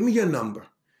 give me your number.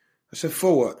 I said,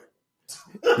 for what?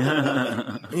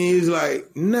 He's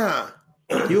like, nah,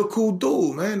 you're a cool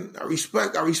dude, man. I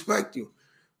respect you.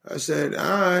 I said,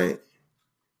 all right.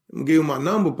 I'm gonna give you my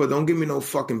number, but don't give me no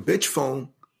fucking bitch phone.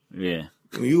 Yeah.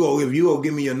 If you go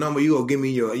give me your number, you go give me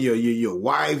your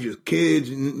wife, your kids,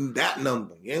 that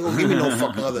number. You ain't gonna give me no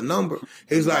fucking other number.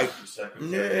 He's like,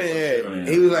 yeah.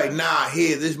 He was like, nah,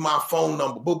 here, this is my phone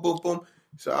number. Boom, boom, boom.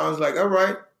 So I was like, all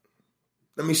right.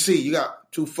 Let me see. You got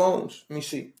 2 phones. Let me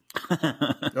see.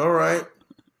 All right.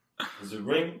 Does it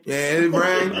ring? Yeah, it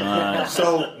rang.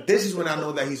 So this is when I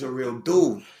know that he's a real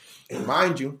dude. And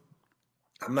mind you,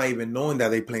 I'm not even knowing that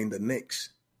they playing the Knicks.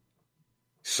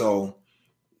 So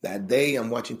that day I'm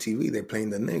watching TV, they're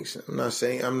playing the Knicks.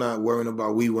 I'm not worrying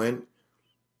about we win.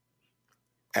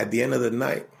 At the end of the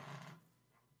night,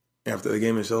 after the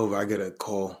game is over, I get a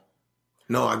call.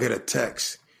 No, I get a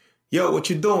text. Yo, what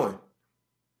you doing?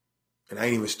 And I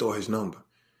didn't even store his number.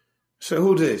 I said,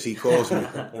 who this? He calls me.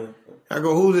 I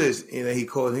go, who this? And then he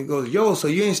calls. He goes, yo, so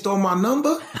you ain't stole my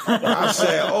number? I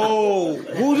said, oh,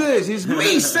 who this? It's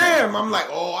me, Sam. I'm like,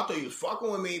 oh, I thought you was fucking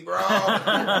with me, bro. You know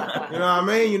what I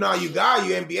mean? You know how you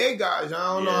NBA guys.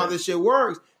 I don't know how this shit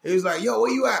works. He was like, yo,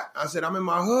 where you at? I said, I'm in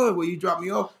my hood. Where you drop me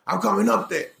off? I'm coming up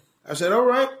there. I said, all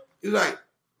right. He was like,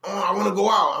 oh, I want to go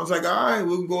out. I was like, all right,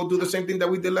 we'll go do the same thing that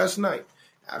we did last night.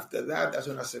 After that, that's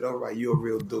when I said, all right, you're a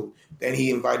real dude. Then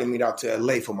he invited me out to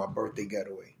LA for my birthday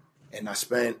getaway. And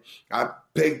I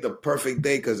picked the perfect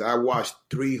day because I watched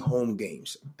 3 home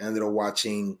games. I ended up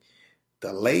watching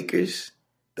the Lakers,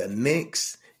 the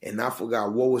Knicks, and I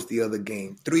forgot what was the other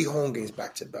game. 3 home games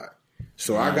back to back.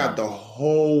 So I got the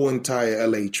whole entire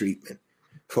LA treatment.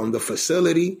 From the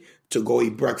facility to go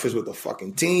eat breakfast with the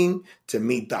fucking team, to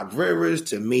meet Doc Rivers,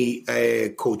 to meet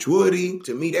Coach Woody,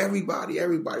 to meet everybody,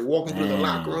 walking through the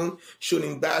locker room,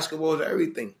 shooting basketballs,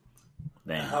 everything.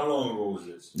 Damn. How long ago was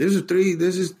this?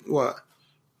 This is what?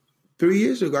 3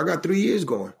 years ago. I got 3 years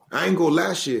going. I ain't go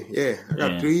last year. Yeah, I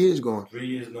got 3 years going. 3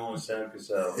 years knowing Sam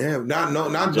Cassell. Yeah, not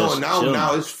knowing now.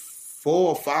 Now it's 4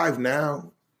 or 5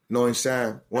 now knowing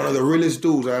Sam. One of the realest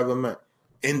dudes I ever met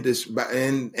in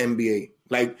NBA.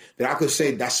 Like that, I could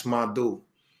say that's my dude.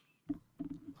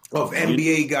 Of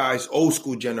NBA guys, old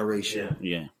school generation.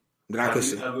 Yeah. That I could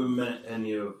say. Have you ever met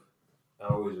any of?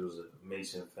 I always was a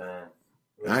Mason fan.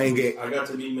 I got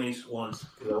to meet Mace once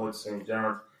because I went to St.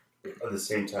 John's at the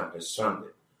same time as Sunday.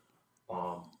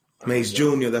 Mace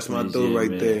Jr., that's my dude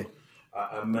right there.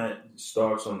 I met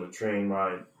Starks on the train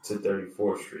ride to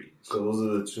 34th Street. So those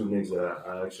are the 2 niggas that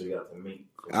I actually got to meet.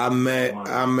 I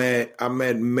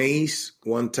met Mace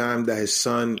one time that his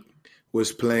son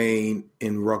was playing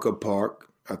in Rucker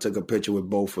Park. I took a picture with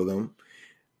both of them.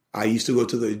 I used to go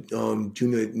to the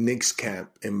junior Knicks camp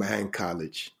in Manhattan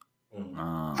College.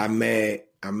 I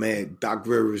met Doc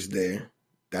Rivers there.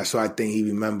 That's why I think he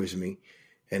remembers me.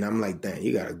 And I'm like, damn,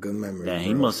 you got a good memory. Damn,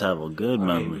 he must have a good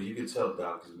memory. But you can tell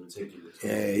Doc is meticulous.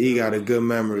 Yeah, he got a good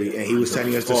memory. And he was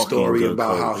telling us the story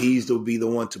about how he used to be the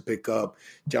one to pick up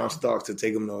John Starks to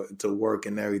take him to work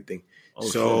and everything. Okay.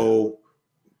 So,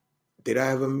 did I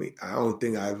ever meet? I don't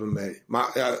think I ever met.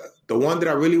 The one that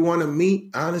I really want to meet,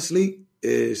 honestly,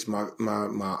 is my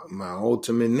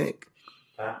ultimate Nick.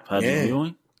 Patrick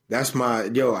Ewing? That's my,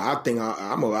 I think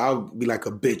I'll be like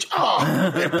a bitch. Oh,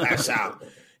 pass out.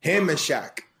 Him and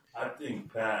Shaq. I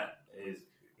think Pat is,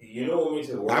 what makes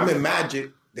it work? I'm in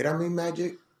Magic. Did I mean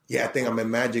Magic? Yeah, I think I'm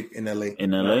in Magic in L.A.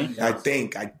 In L.A.? I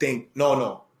think.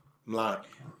 No, I'm lying.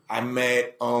 I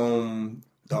met the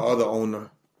other owner,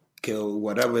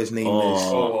 whatever his name is.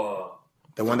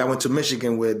 The one that went to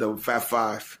Michigan with the Fat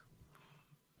Five.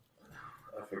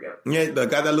 I forgot. Yeah, the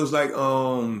guy that looks like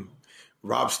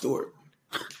Rob Stewart.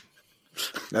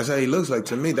 That's how he looks like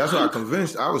to me. That's why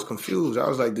I was confused. I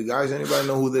was like, do guys, anybody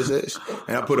know who this is?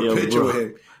 And I put a picture with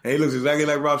him. And he looks exactly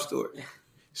like Rob Stewart.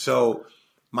 So,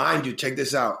 mind you, check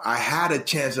this out. I had a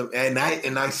chance of, and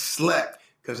I slept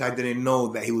because I didn't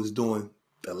know that he was doing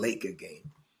the Laker game.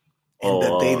 And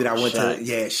the day that I went Shaq.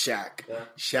 Shaq. Yeah.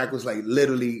 Shaq was like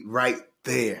literally right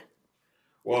there.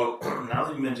 Well, now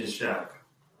that you mentioned Shaq,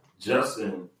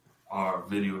 Justin, our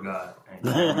video guy,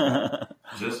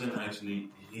 Justin actually,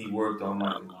 he worked on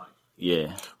Mike and Mike.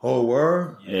 Yeah. Oh,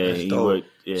 word? Yeah, he worked.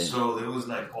 Yeah. So there was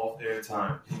like off-air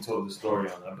time. He told the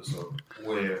story on the episode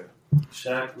where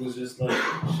Shaq was just like,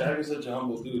 Shaq is such a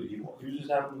humble dude. He was just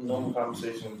having a normal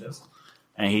conversation with Justin.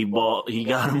 And he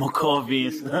got him a coffee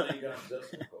and stuff. He got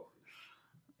Justin a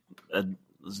coffee.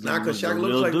 Nah, because Shaq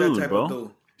looks like that type of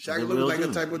dude. Shaq looks like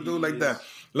a type of dude like that.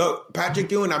 Look, Patrick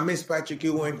Ewing, I miss Patrick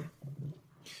Ewing.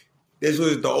 This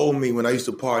was the old me when I used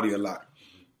to party a lot.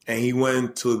 And he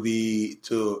went to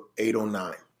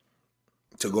 809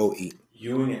 to go eat.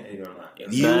 Ewing and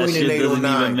 809. Ewing and 809.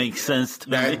 Doesn't even make sense to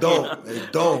me. It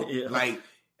don't. Yeah. Like,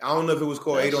 I don't know if it was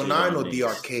called 809 or the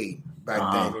arcade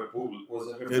back then.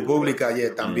 República, yeah,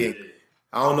 también.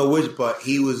 I don't know which, but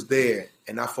he was there.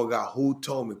 And I forgot who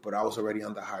told me, but I was already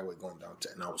on the highway going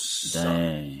downtown. And I was sucked.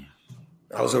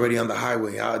 I was already on the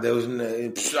highway. I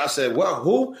said, well,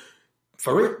 who?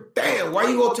 For real? Damn, why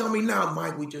you gonna tell me now,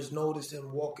 Mike? We just noticed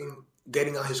him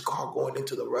getting out his car, going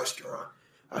into the restaurant.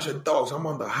 I said, dogs, I'm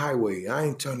on the highway. I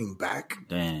ain't turning back.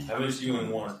 Damn. I missed you in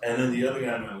once. And then the other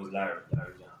guy I met was Larry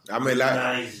Johnson.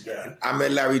 Nice guy. I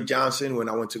met Larry Johnson when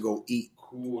I went to go eat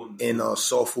in a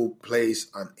soul food place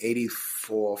on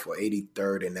 84th or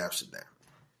 83rd in Amsterdam.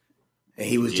 And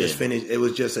he was just finished. It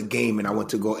was just a game, and I went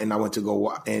to go,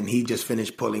 and he just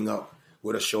finished pulling up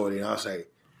with a shorty. And I was like,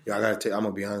 yo, I'm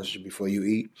gonna be honest with you before you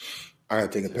eat. I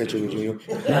gotta take a picture with you.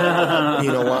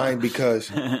 You know why? Because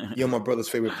you're my brother's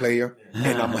favorite player,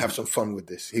 and I'm gonna have some fun with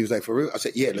this. He was like, for real? I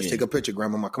said, yeah, let's take a picture,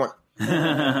 Grandmama. Come on.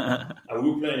 And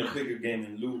we were playing a picker game,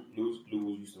 and Lou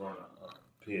used to run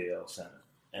a PAL center.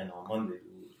 And on Monday, it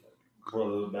was like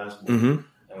brother basketball,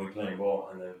 and we playing ball,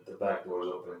 and then the back door is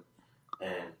open.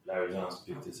 And Larry Johnson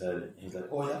picked his head, and he's like,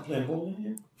 "Oh, y'all playing ball in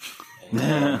here?"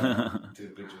 And took a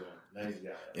picture of him. Nice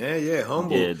guy. Yeah,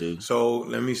 humble. Yeah, dude. So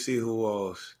let me see who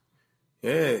else.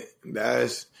 Yeah,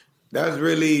 that's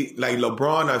really like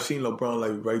LeBron. I've seen LeBron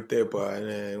like right there, but I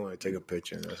didn't want to take a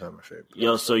picture. That's not my favorite.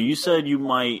 Yo, so you said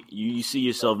you see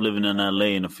yourself living in LA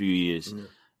in a few years.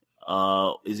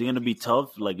 Yeah. Is it gonna be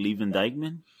tough, like leaving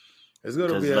Dykeman? It's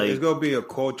gonna be a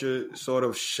culture sort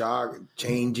of shock,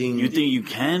 changing. You think you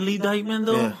can leave Dykeman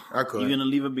though? Yeah, I could. You gonna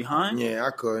leave it behind? Yeah, I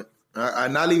could. I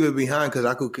not leave it behind because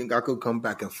I could come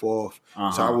back and forth.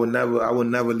 So I would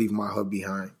never leave my hood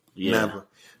behind. Yeah. Never.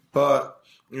 But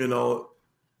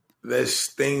there's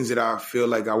things that I feel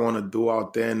like I want to do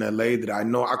out there in LA that I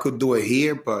know I could do it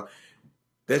here, but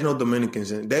there's no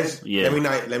Dominicans in. Let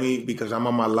me because I'm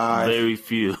on my live. Very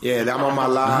few. Yeah, I'm on my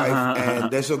live,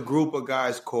 and there's a group of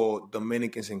guys called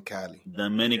Dominicans in Cali.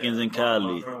 Dominicans in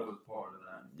Cali.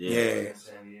 Yeah.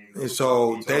 And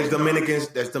so there's Dominicans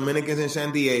in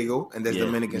San Diego, and there's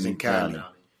Dominicans in Cali.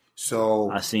 So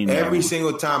I seen every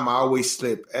single time I always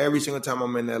slip. Every single time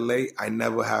I'm in LA, I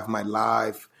never have my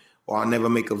live, or I never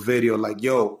make a video like,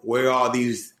 "Yo, where are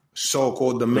these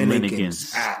so-called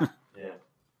Dominicans at?"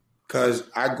 Because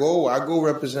I go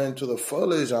represent to the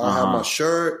fullest. I have my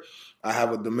shirt. I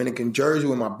have a Dominican jersey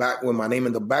with my name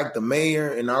in the back, the mayor,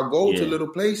 and I'll go to little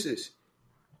places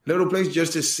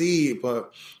just to see.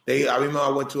 But I remember I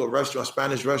went to a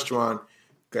Spanish restaurant,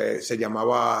 que se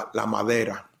llamaba La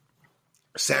Madera.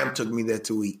 Sam took me there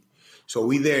to eat. So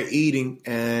we there eating,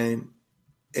 and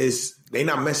they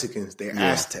not Mexicans, they're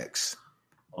Aztecs.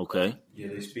 Okay. Yeah,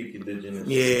 they speak indigenous.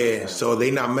 Yeah, so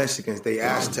they not Mexicans, they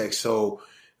Aztecs. So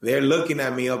they're looking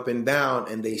at me up and down,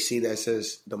 and they see that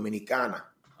says Dominicana.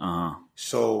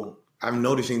 So I'm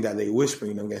noticing that they're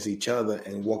whispering against each other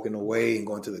and walking away and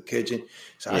going to the kitchen.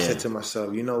 So I said to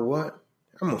myself, you know what?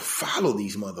 I'm going to follow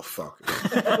these motherfuckers.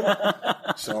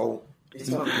 So,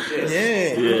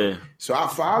 yeah. So I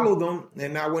followed them,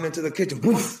 and I went into the kitchen.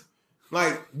 Poof!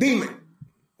 Like, dime,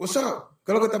 what's up?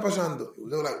 ¿Qué es lo que está pasando?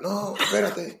 They were like, no,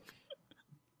 espérate.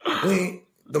 Wait,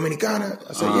 Dominicana?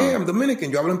 I said, yeah, I'm Dominican.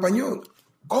 Yo hablo español.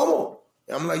 ¿Cómo?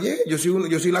 I'm like, yeah, yo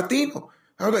soy latino.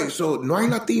 I was like, so no hay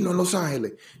latino en Los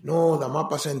Ángeles. No, nada más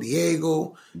para San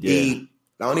Diego. Y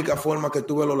la única forma que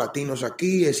tuve los latinos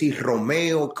aquí es if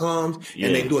Romeo comes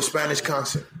and they do a Spanish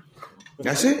concert.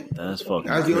 That's it. That's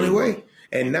the only way.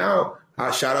 And now,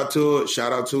 shout out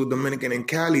to Dominican and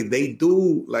Cali. They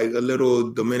do like a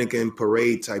little Dominican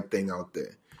parade type thing out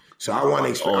there. So I want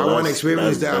to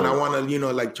experience that, and I want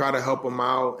to, like try to help them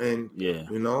out, and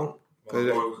you know. My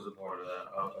boy was a part of that.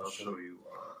 I'll show you.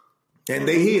 And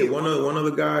they here. One of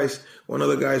the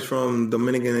guys from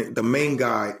Dominican, the main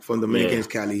guy from Dominican's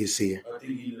Cali is here. I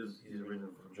think he's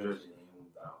originally from Jersey and he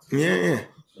moved out.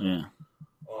 Yeah.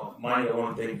 Mike, I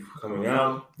want to thank you for coming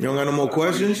out. You don't got no more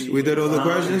questions? We did all the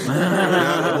questions?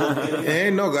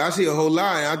 No, I see a whole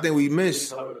lot. I think we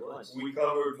missed. We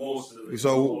covered most of it.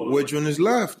 So which one is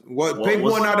left? Pick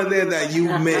one out of there that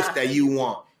you missed, that you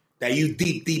want, that you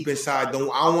deep inside. I don't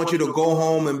want you to go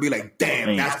home and be like,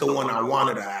 damn, that's the one I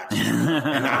wanted to ask,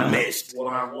 and I missed.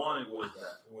 What I wanted was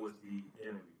the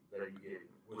interview that you gave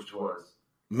me, which was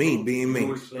me being me.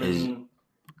 You explaining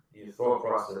your thought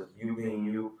process, you being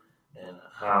you, and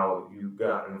how you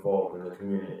got involved in the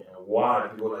community, and why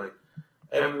people like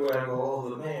everywhere I go,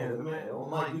 the man, oh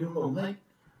Mike, you don't know Mike?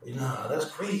 Nah, that's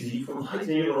crazy. You from Heights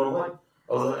and you don't know Mike?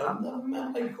 I was like, I'm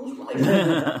not Mike. Who's Mike?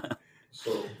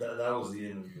 So that was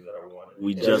the interview that I wanted.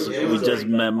 We just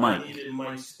met Mike. I needed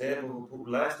Mike's stamp of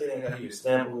approval. Last thing I got here,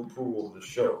 stamp of approval of the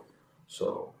show.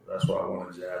 So that's why I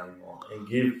wanted to add him on and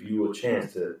give you a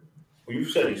chance to. Well, you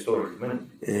said your story a minute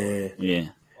ago. Yeah.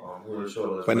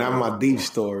 But not my deep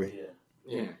story.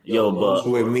 Yeah. Yo, but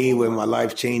with me, with my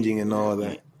life changing and all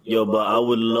that. Yo, but I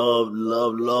would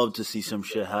love to see some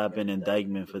shit happen in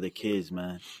Dyckman for the kids,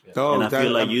 man. Oh, and I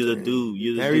feel like you're the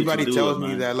dude. Everybody tells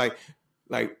me that, like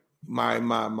my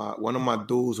one of my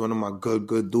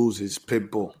good dudes is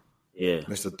Pitbull. Yeah,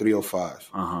 Mr. 305.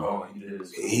 Oh,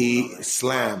 he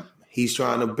slammed. He's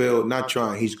trying to build. Not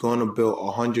trying. He's going to build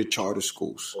 100 charter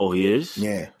schools. Oh, he is.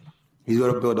 Yeah, he's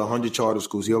going to build 100 charter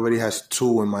schools. He already has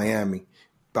 2 in Miami,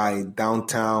 by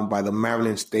downtown, by the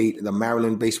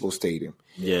Maryland baseball stadium.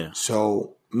 Yeah.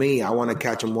 So I want to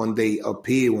catch him one day up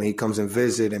here when he comes and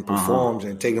visit and performs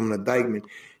and take him to Dyckman,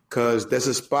 because there's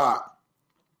a spot.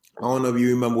 I don't know if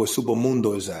you remember where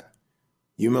Supermundo is at.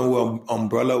 You remember where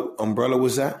Umbrella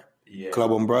was at? Yeah.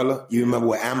 Club Umbrella. You remember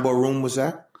where Amber Room was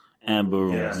at? Amber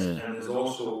Room. Yes. Yeah. And there's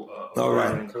also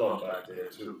a club back there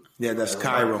too. Yeah, that's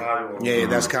Cairo. Yeah,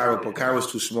 that's Cairo, but Cairo's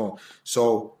too small.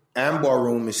 So Amber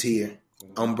Room is here.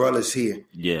 Umbrella's here.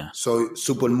 Yeah. So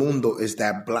Supermundo is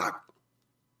that block.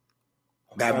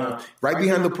 That right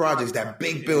behind the projects, that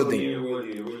big building.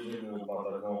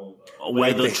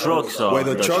 Where the trucks are. Where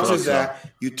the trucks is at,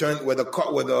 you turn where the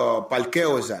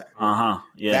parqueo is at.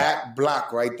 Yeah. That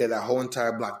block right there, that whole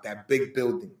entire block, that big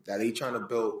building that they trying to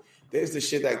build. There's the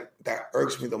shit that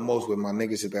irks me the most with my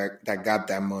niggas that got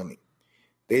that money.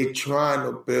 They trying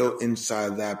to build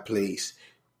inside that place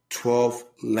 12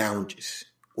 lounges.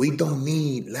 We don't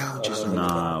need lounges.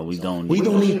 We don't. We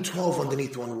don't need 12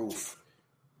 underneath one roof.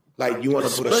 Like, you want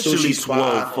to put a sushi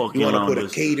spot, you want to put a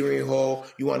catering hall,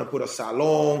 you want to put a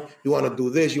salon, you want to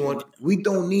do this, we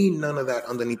don't need none of that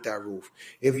underneath that roof.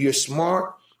 If you're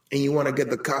smart and you want to get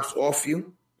the cops off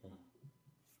you,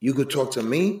 you could talk to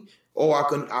me, or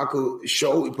I could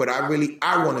show, but I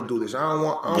want to do this. I don't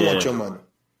want your money.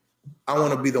 I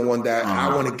want to be the one that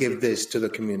I want to give this to the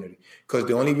community. Because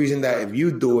the only reason that if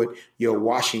you do it, you're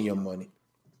washing your money.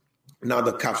 Now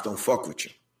the cops don't fuck with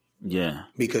you. Yeah.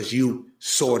 Because you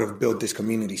sort of built this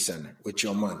community center with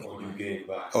your money.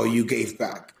 Or you gave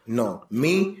back. No.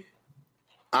 Me,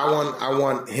 I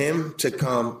want him to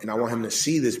come and I want him to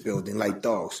see this building like,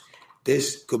 dogs,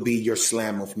 this could be your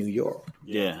Slam of New York.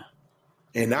 Yeah.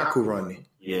 And I could run it.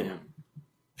 Yeah.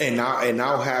 And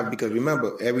I'll have, because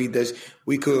remember,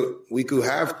 we could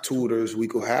have tutors, we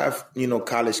could have,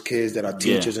 college kids that are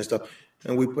teachers and stuff,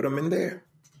 and we put them in there.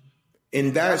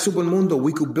 In that Supermundo,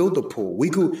 we could build a pool. We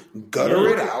could gutter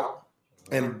it out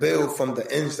and build from the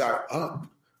inside up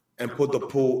and put the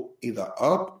pool either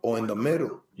up or in the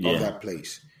middle of that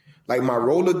place. Like my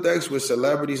Rolodex with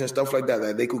celebrities and stuff like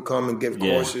that they could come and give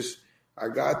courses. I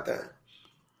got that.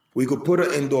 We could put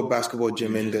an indoor basketball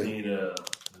gym in there. Need a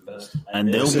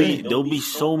And there'll be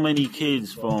so many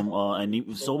kids from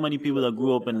and so many people that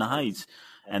grew up in the Heights,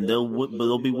 and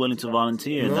they'll be willing to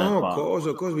volunteer. No, of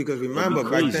course, because remember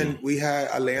back then we had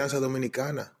Alianza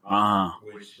Dominicana.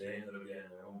 Which they ended up getting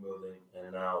their own building,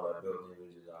 and now that building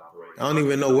is operating. I don't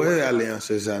even know where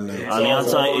Alianza is at now.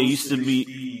 Alianza, it used to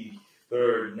be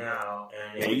third now,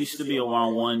 and it used to be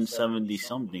around 170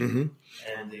 something. Mm-hmm.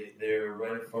 And they're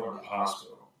right from the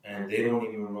hospital, and they don't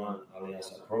even run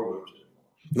Alianza programs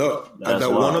anymore.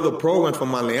 Look, one of the programs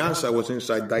from Alianza was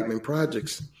inside Dyckman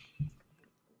Projects.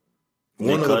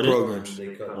 One of the programs,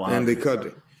 and they cut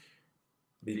it.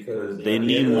 Because they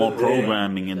need more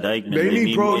programming in Dyckman. They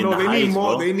need more.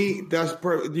 Bro. They need.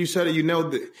 You said it. You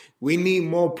nailed it. We need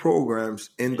more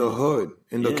programs in the hood,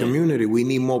 in the community. We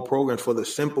need more programs for the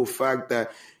simple fact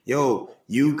that,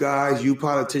 you guys, you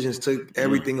politicians took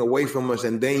everything away from us,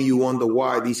 and then you wonder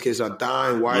why these kids are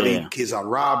dying, why these kids are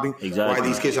robbing, why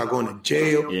these kids are going to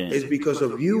jail. Yeah. It's because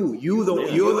of you.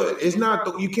 It's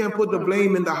not. You can't put the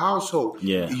blame in the household.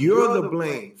 Yeah. You're the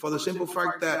blame for the simple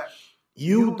fact that.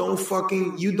 You don't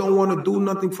want to do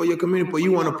nothing for your community, but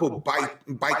you want to put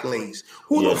bike lanes.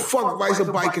 Who the fuck rides a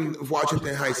bike in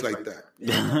Washington Heights like that?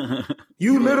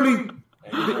 You literally,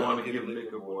 and you want to give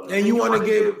liquor boy. And you want to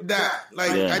give that,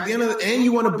 at the end of and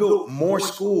you want to build more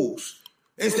schools.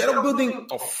 Instead of building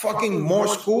a fucking more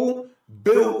school,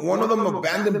 build one of them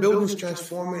abandoned buildings,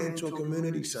 transform it into a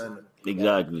community center.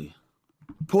 Exactly.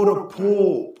 Put a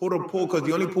pool, because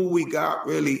the only pool we got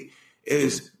really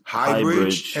is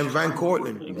Highbridge and Van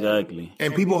Cortlandt. Exactly.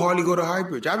 And people hardly go to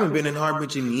Highbridge. I haven't been in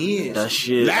Highbridge in years. That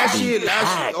shit. Last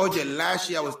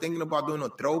year I was thinking about doing a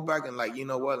throwback and you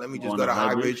know what? Let me just go to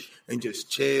Highbridge and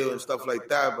just chill and stuff like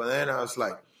that. But then I was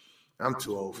like, I'm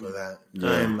too old for that. Yeah.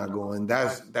 I am not going.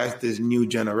 That's this new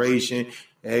generation.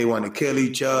 They want to kill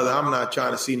each other. I'm not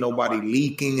trying to see nobody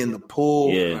leaking in the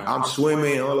pool. Yeah. I'm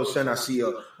swimming, and all of a sudden I see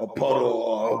a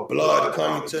puddle of blood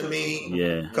coming to me.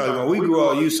 Yeah. Because when we grew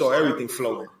up, you saw everything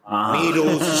floating.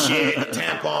 Needles, shit,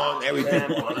 tampon, everything.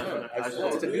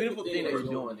 It's a beautiful thing that you're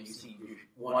doing. That you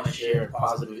want to share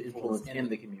positive influence in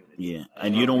the community. Yeah,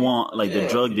 and you don't want the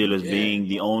drug dealers being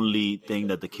the only thing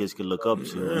that the kids can look up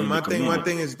to. Yeah, my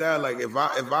thing is that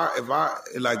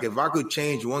if I could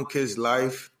change one kid's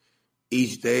life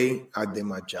each day, I did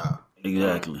my job.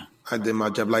 Exactly. I did my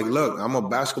job. Look, I'm a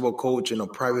basketball coach in a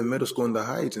private middle school in the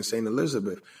Heights in St.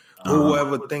 Elizabeth. Who would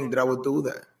ever think that I would do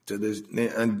that to this?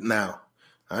 And now,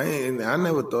 I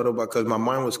never thought about because my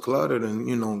mind was cluttered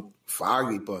and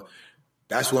foggy. But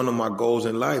that's one of my goals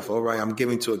in life. All right, I'm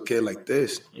giving to a kid like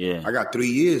this. Yeah, I got 3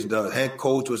 years. The head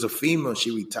coach was a female.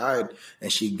 She retired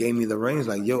and she gave me the reins.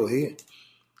 Here.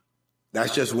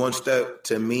 That's just one step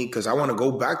to me because I want to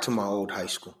go back to my old high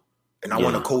school. And I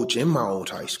want to coach in my old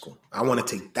high school. I want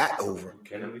to take that over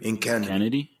in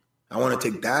Kennedy. I want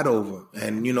to take that over.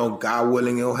 And, God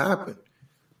willing, it'll happen.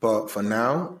 But for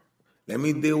now, let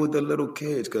me deal with the little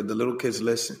kids because the little kids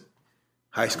listen.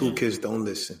 High school kids don't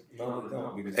listen. No, they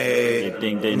don't. They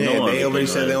think they know. They already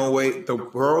said they don't wait. The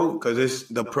pro, because it's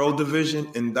the pro division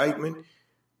in Dyckman,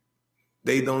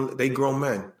 they grown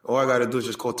men. All I got to do is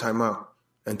just call timeout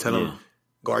and tell them,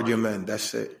 guard your men.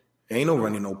 That's it. Ain't no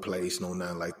running no plays, no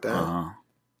nothing like that.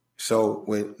 So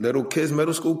with little kids,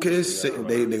 middle school kids,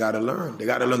 they got to learn. They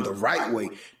got to learn the right way.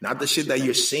 Not the shit that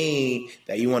you're seeing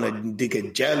that you want to dig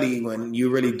a jelly when you're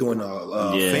really doing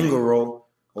a finger roll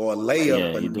or a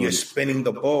layup and you're spinning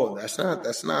the ball. That's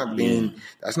not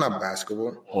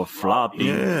basketball. Or flopping.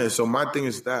 Yeah, so my thing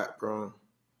is that, bro.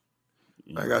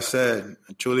 Like I said,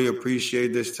 I truly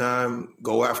appreciate this time.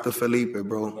 Go after Felipe,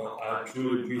 bro. I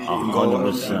truly appreciate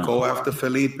 100%. Go after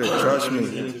Felipe. Trust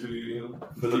me.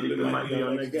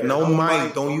 No,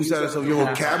 Mike. Don't use that as your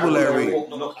vocabulary.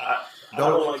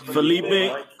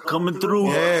 Felipe coming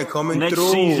through. Yeah, coming next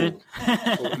through. Season.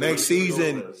 Next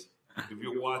season. If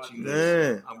you're watching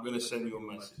this, I'm going to send you a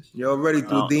message. You're already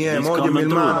through DM. Oye, mi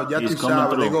hermano, ya tú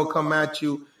sabes. They're going to come at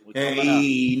you.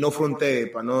 Y no fronte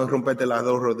para no romperte las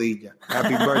dos rodillas.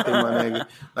 Happy birthday, my nigga.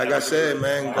 Like I said,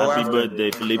 man, go Happy after.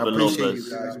 birthday, Felipe I appreciate Lopez.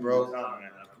 you guys, bro. I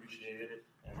appreciate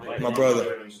it. My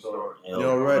brother. You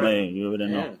already. Man, you already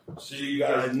know. See you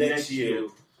guys next year.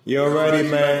 You already,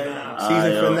 man.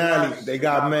 Season finale. They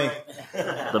got me.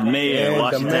 The mayor, And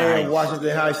Washington the mayor Heights. of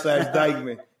Washington Heights /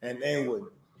 Dyckman and Inwood.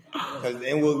 Because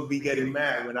Inwood will be getting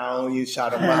mad when I don't use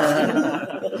shout them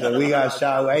out. So we got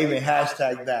shout. I even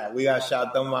hashtag that. We got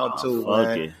shout them out too, man.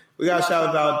 Okay. We got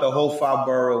shout out the whole 5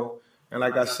 borough. And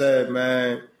like I said,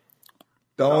 man,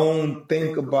 don't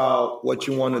think about what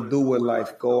you want to do with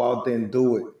life. Go out there and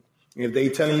do it. If they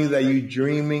telling you that you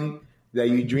dreaming, that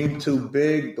you dream too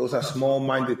big, those are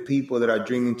small-minded people that are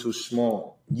dreaming too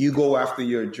small. You go after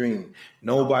your dream.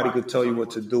 Nobody could tell you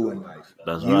what to do in life.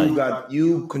 That's right.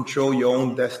 You control your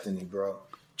own destiny, bro.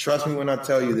 Trust me when I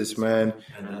tell you this, man.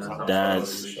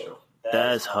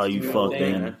 That's how you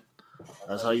fucking.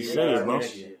 That's how you say it, bro.